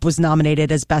Look Up was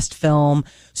nominated as best film.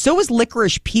 So was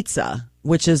Licorice Pizza,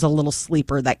 which is a little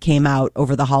sleeper that came out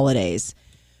over the holidays.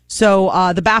 So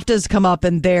the BAFTAs come up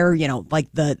and they're, like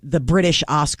the British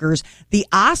Oscars. The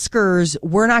Oscars,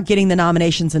 we're not getting the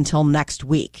nominations until next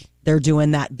week. They're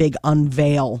doing that big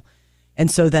unveil. And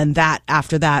so then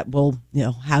after that, we'll,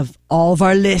 have all of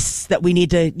our lists that we need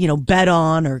to, bet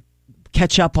on or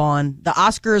catch up on. The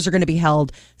Oscars are going to be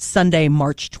held Sunday,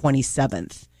 March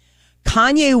 27th.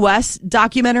 Kanye West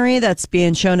documentary that's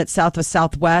being shown at South by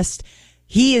Southwest,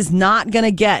 he is not going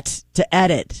to get to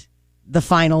edit the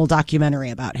final documentary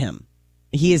about him.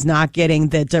 He is not getting,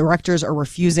 the directors are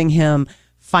refusing him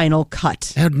final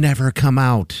cut. That would never come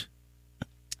out.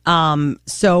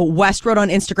 So West wrote on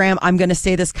Instagram, I'm going to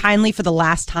say this kindly for the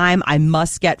last time. I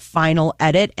must get final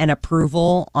edit and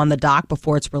approval on the doc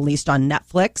before it's released on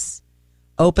Netflix.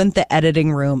 Opened the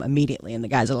editing room immediately. And the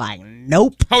guys are like,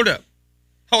 nope. Hold up.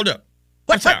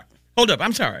 I'm sorry. Hold up.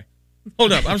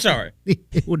 I'm sorry.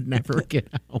 It would never get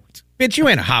out. Bitch, you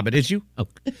ain't a hobbit, is you?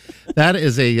 Okay. That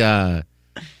is a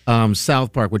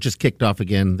South Park, which just kicked off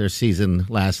again their season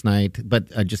last night.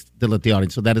 But just to let the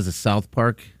audience, so that is a South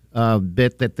Park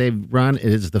bit that they've run. It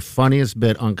is the funniest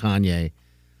bit on Kanye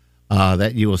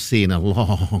that you will see in a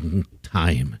long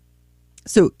time.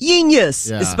 So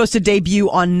Genius is supposed to debut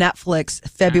on Netflix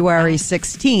February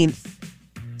 16th.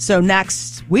 So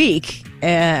next week.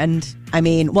 And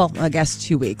I guess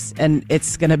 2 weeks. And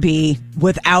it's going to be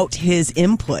without his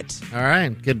input. All right.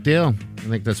 Good deal. I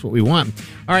think that's what we want.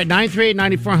 All right.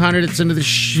 938-9400. It's into the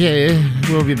shit.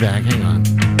 We'll be back. Hang on.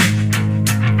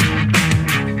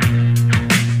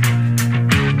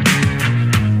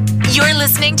 You're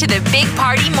listening to the Big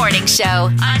Party Morning Show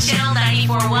on Channel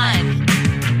 94.1.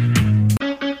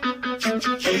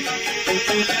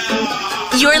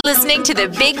 You're listening to the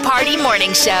Big Party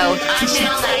Morning Show on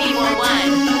Channel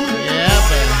 94.1.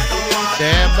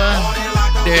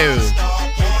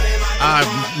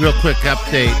 Real quick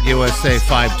update. USA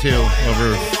 5-2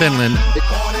 over Finland.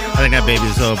 I think that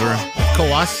baby's over. Of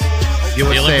course. The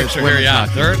Olympics are here, yeah.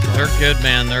 They're good,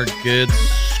 man. They're a good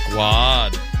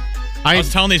squad. I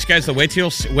was telling these guys to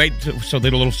so they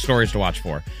had little stories to watch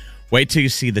for. Wait till you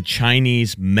see the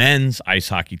Chinese men's ice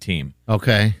hockey team.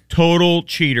 Okay. Total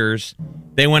cheaters.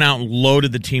 They went out and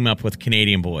loaded the team up with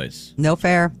Canadian boys. No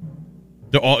fair.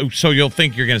 So you'll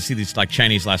think you're going to see these like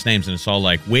Chinese last names, and it's all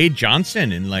like Wade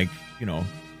Johnson and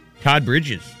Todd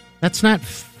Bridges. That's not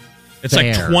It's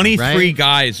fair, like 23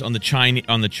 guys on the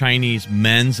Chinese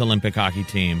men's Olympic hockey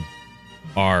team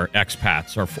are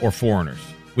expats or foreigners,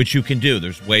 which you can do.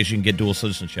 There's ways you can get dual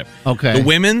citizenship. Okay.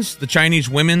 The Chinese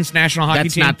women's national hockey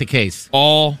team. That's not the case.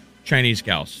 All Chinese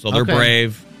gals. So they're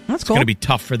brave. That's cool. It's going to be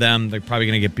tough for them. They're probably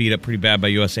going to get beat up pretty bad by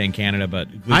USA and Canada, but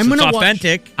at least it's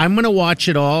authentic. I'm going to watch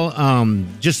it all.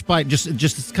 Just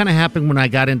it's kind of happened when I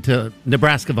got into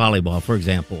Nebraska volleyball, for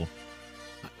example.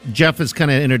 Jeff is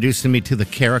kind of introducing me to the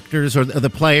characters or the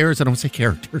players. I don't say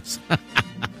characters.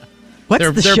 What's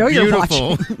the show you're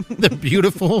watching? They're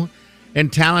beautiful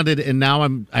and talented, and now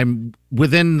I'm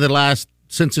within the last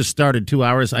since it started 2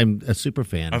 hours, I'm a super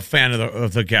fan. A fan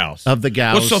of the gals. Of the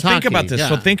gals. Well, so think hockey, about this. yeah.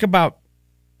 So think about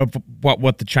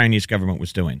what the Chinese government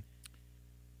was doing.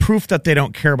 Proof that they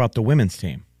don't care about the women's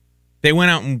team. They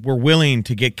went out and were willing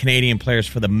to get Canadian players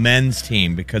for the men's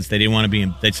team because they didn't want to be.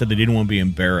 They said they didn't want to be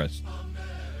embarrassed,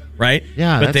 right?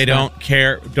 Yeah, but they don't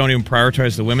care. Don't even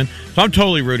prioritize the women. So I'm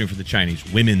totally rooting for the Chinese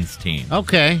women's team.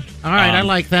 Okay, all right, I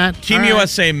like that. Team All right.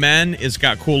 USA Men has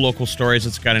got cool local stories.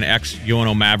 It's got an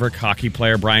ex-UNO Maverick hockey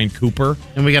player, Brian Cooper,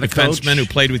 and we got a defenseman coach who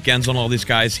played with Genzel and all these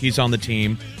guys. He's on the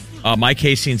team. Mike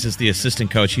Hastings is the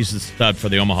assistant coach. He's the stud for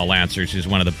the Omaha Lancers. He's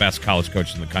one of the best college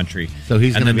coaches in the country. So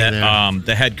he's going to be there.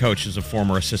 The head coach is a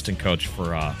former assistant coach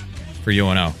for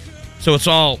UNO. So it's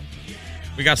all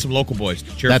we got some local boys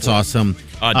to cheer That's for. awesome.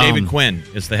 David Quinn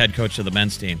is the head coach of the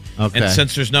men's team. Okay. And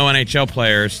since there's no NHL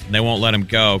players, they won't let him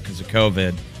go because of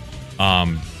COVID.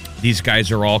 These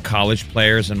guys are all college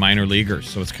players and minor leaguers,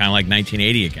 so it's kind of like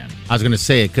 1980 again. I was going to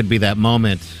say it could be that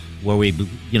moment where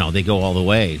they go all the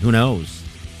way. Who knows?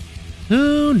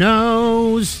 Who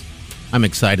knows? I'm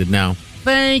excited now.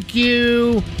 Thank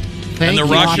you. And the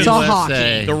Russians,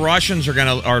 hockey. the Russians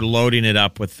are loading it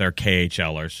up with their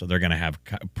KHLers, so they're going to have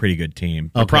a pretty good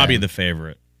team. They're Okay. probably the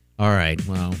favorite. All right.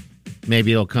 Well,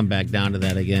 maybe it'll come back down to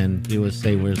that again.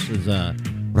 USA versus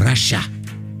Russia.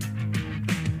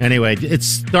 Anyway, it's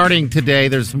starting today.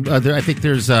 I think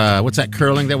there's what's that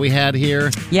curling that we had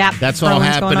here? Yeah, that's all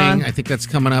curling's going happening. on. I think that's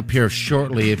coming up here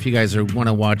shortly. If you guys want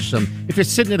to watch some, if you're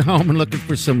sitting at home and looking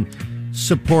for some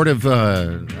supportive,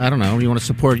 I don't know, you want to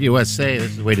support USA,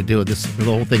 this is the way to do it. The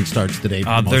whole thing starts today.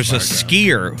 There's a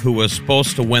skier who was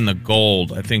supposed to win the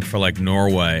gold, I think, for like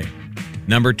Norway,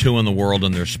 number 2 in the world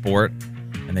in their sport,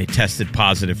 and they tested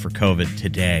positive for COVID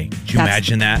today. Did you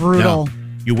imagine that? Brutal.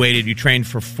 No. You trained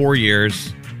for 4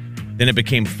 years. Then it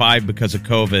became 5 because of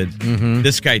COVID. Mm-hmm.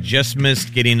 This guy just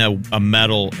missed getting a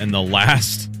medal in the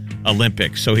last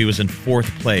Olympics, so he was in 4th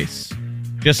place.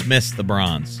 Just missed the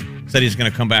bronze. Said he's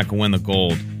going to come back and win the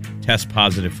gold. Test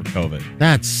positive for COVID.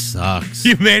 That sucks.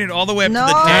 You made it all the way up to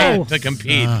the day to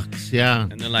compete. Sucks, yeah.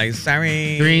 And they're like,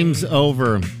 sorry. Dreams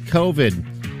over.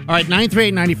 COVID. All right,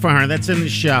 938-9400. That's in the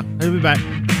show. We'll be back.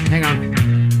 Hang on.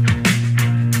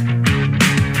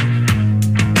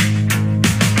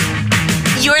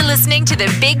 You're listening to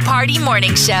the Big Party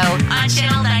Morning Show on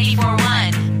Channel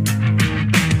 94.1.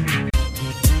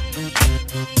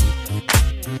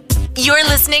 You're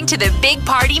listening to the Big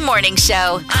Party Morning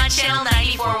Show on Channel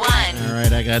 94.1. All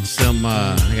right, I got some,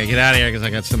 I got to get out of here because I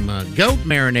got some goat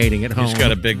marinating at home. He's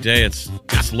got a big day. It's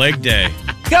leg day.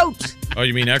 Goat. Oh,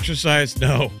 you mean exercise?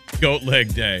 No. Goat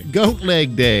leg day. Goat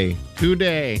leg day.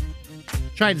 Today.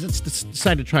 Let's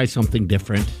decide to try something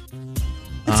different.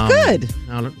 It's good.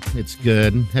 It's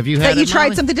good. Have you had that you it, tried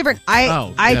Molly? something different? I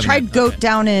haven't tried had- goat okay.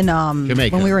 down in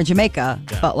Jamaica. when we were in Jamaica,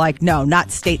 Yeah. but no, not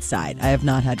stateside. I have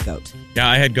not had goat. Yeah,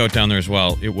 I had goat down there as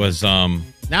well. It was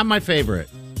Not my favorite.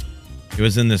 it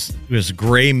was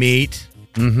gray meat.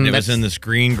 Mm-hmm, And it was in this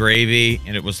green gravy,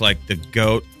 and it was like the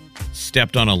goat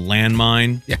stepped on a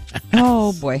landmine. Yeah.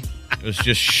 Oh boy. It was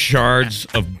just shards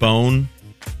of bone.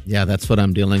 Yeah, that's what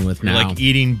I'm dealing with You're now. like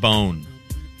eating bone.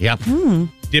 Yep.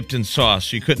 Dipped in sauce,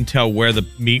 so you couldn't tell where the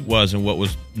meat was and what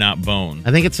was not bone.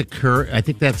 I think it's a curry. I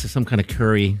think that's some kind of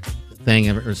curry thing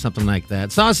or something like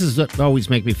that. Sauces always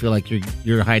make me feel like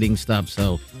you're hiding stuff.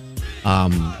 So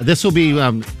this will be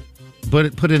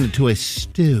put into a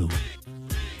stew,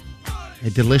 a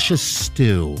delicious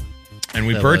stew. And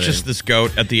we purchased this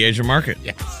goat at the Asian market.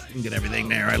 Yes, you can get everything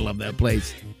there. I love that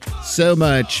place so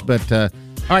much. But all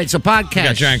right, so podcast. You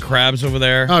got giant crabs over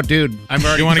there. Oh, dude, I'm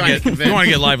already. You want to trying get convince- you want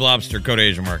to get live lobster? Go to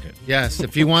Asian market. Yes,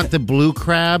 if you want the blue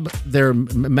crab, they're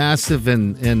massive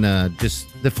and just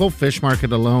the full fish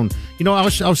market alone. You know, I'll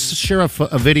share a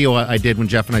video I did when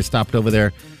Jeff and I stopped over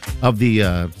there of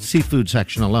the seafood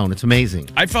section alone. It's amazing.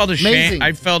 I felt ashamed. Amazing.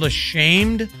 I felt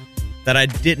ashamed that I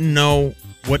didn't know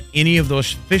what any of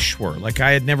those fish were. Like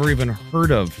I had never even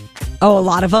heard of. Oh, a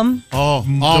lot of them. Oh,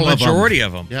 The all majority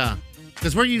of them. Yeah,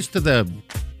 because we're used to the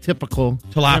typical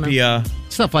Tilapia,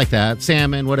 stuff like that,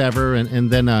 salmon, whatever,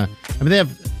 and then I mean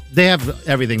they have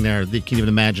everything there that you can even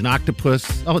imagine.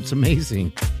 Octopus. Oh, it's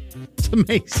amazing. It's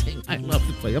amazing. I love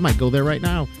the place. I might go there right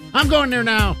now. I'm going there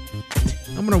now.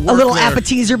 I'm going to work A little there.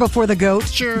 appetizer before the goat.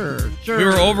 Sure. We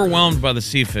were overwhelmed by the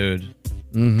seafood,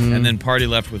 and then party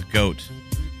left with goat.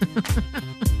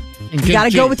 And You got to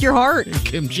kimchi. go with your heart. And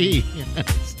kimchi.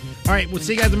 Yes. All right, we'll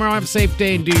see you guys tomorrow. Have a safe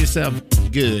day and do yourself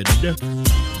good.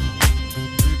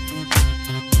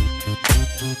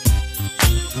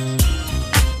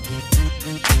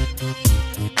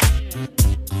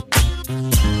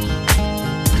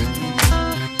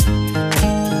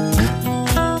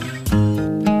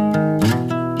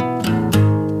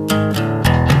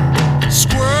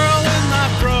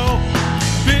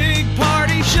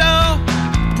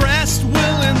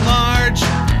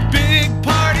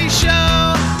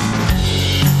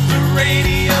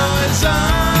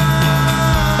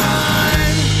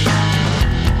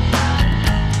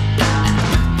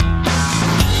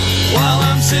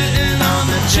 sitting on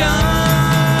the john.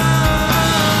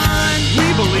 We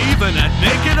believe in a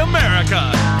naked America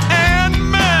and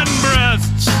man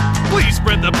breasts. Please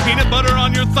spread the peanut butter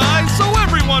on your thighs so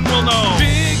everyone will know.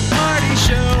 Big Party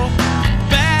Show.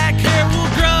 Back hair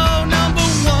will grow. Number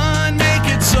one, make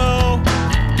it so.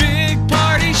 Big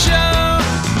Party Show.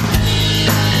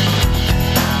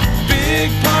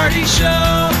 Big Party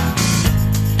Show.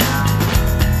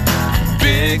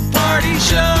 Big Party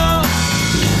Show.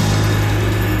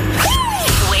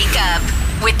 Wake up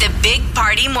with the Big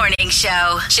Party Morning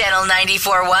Show, Channel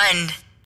 94.1.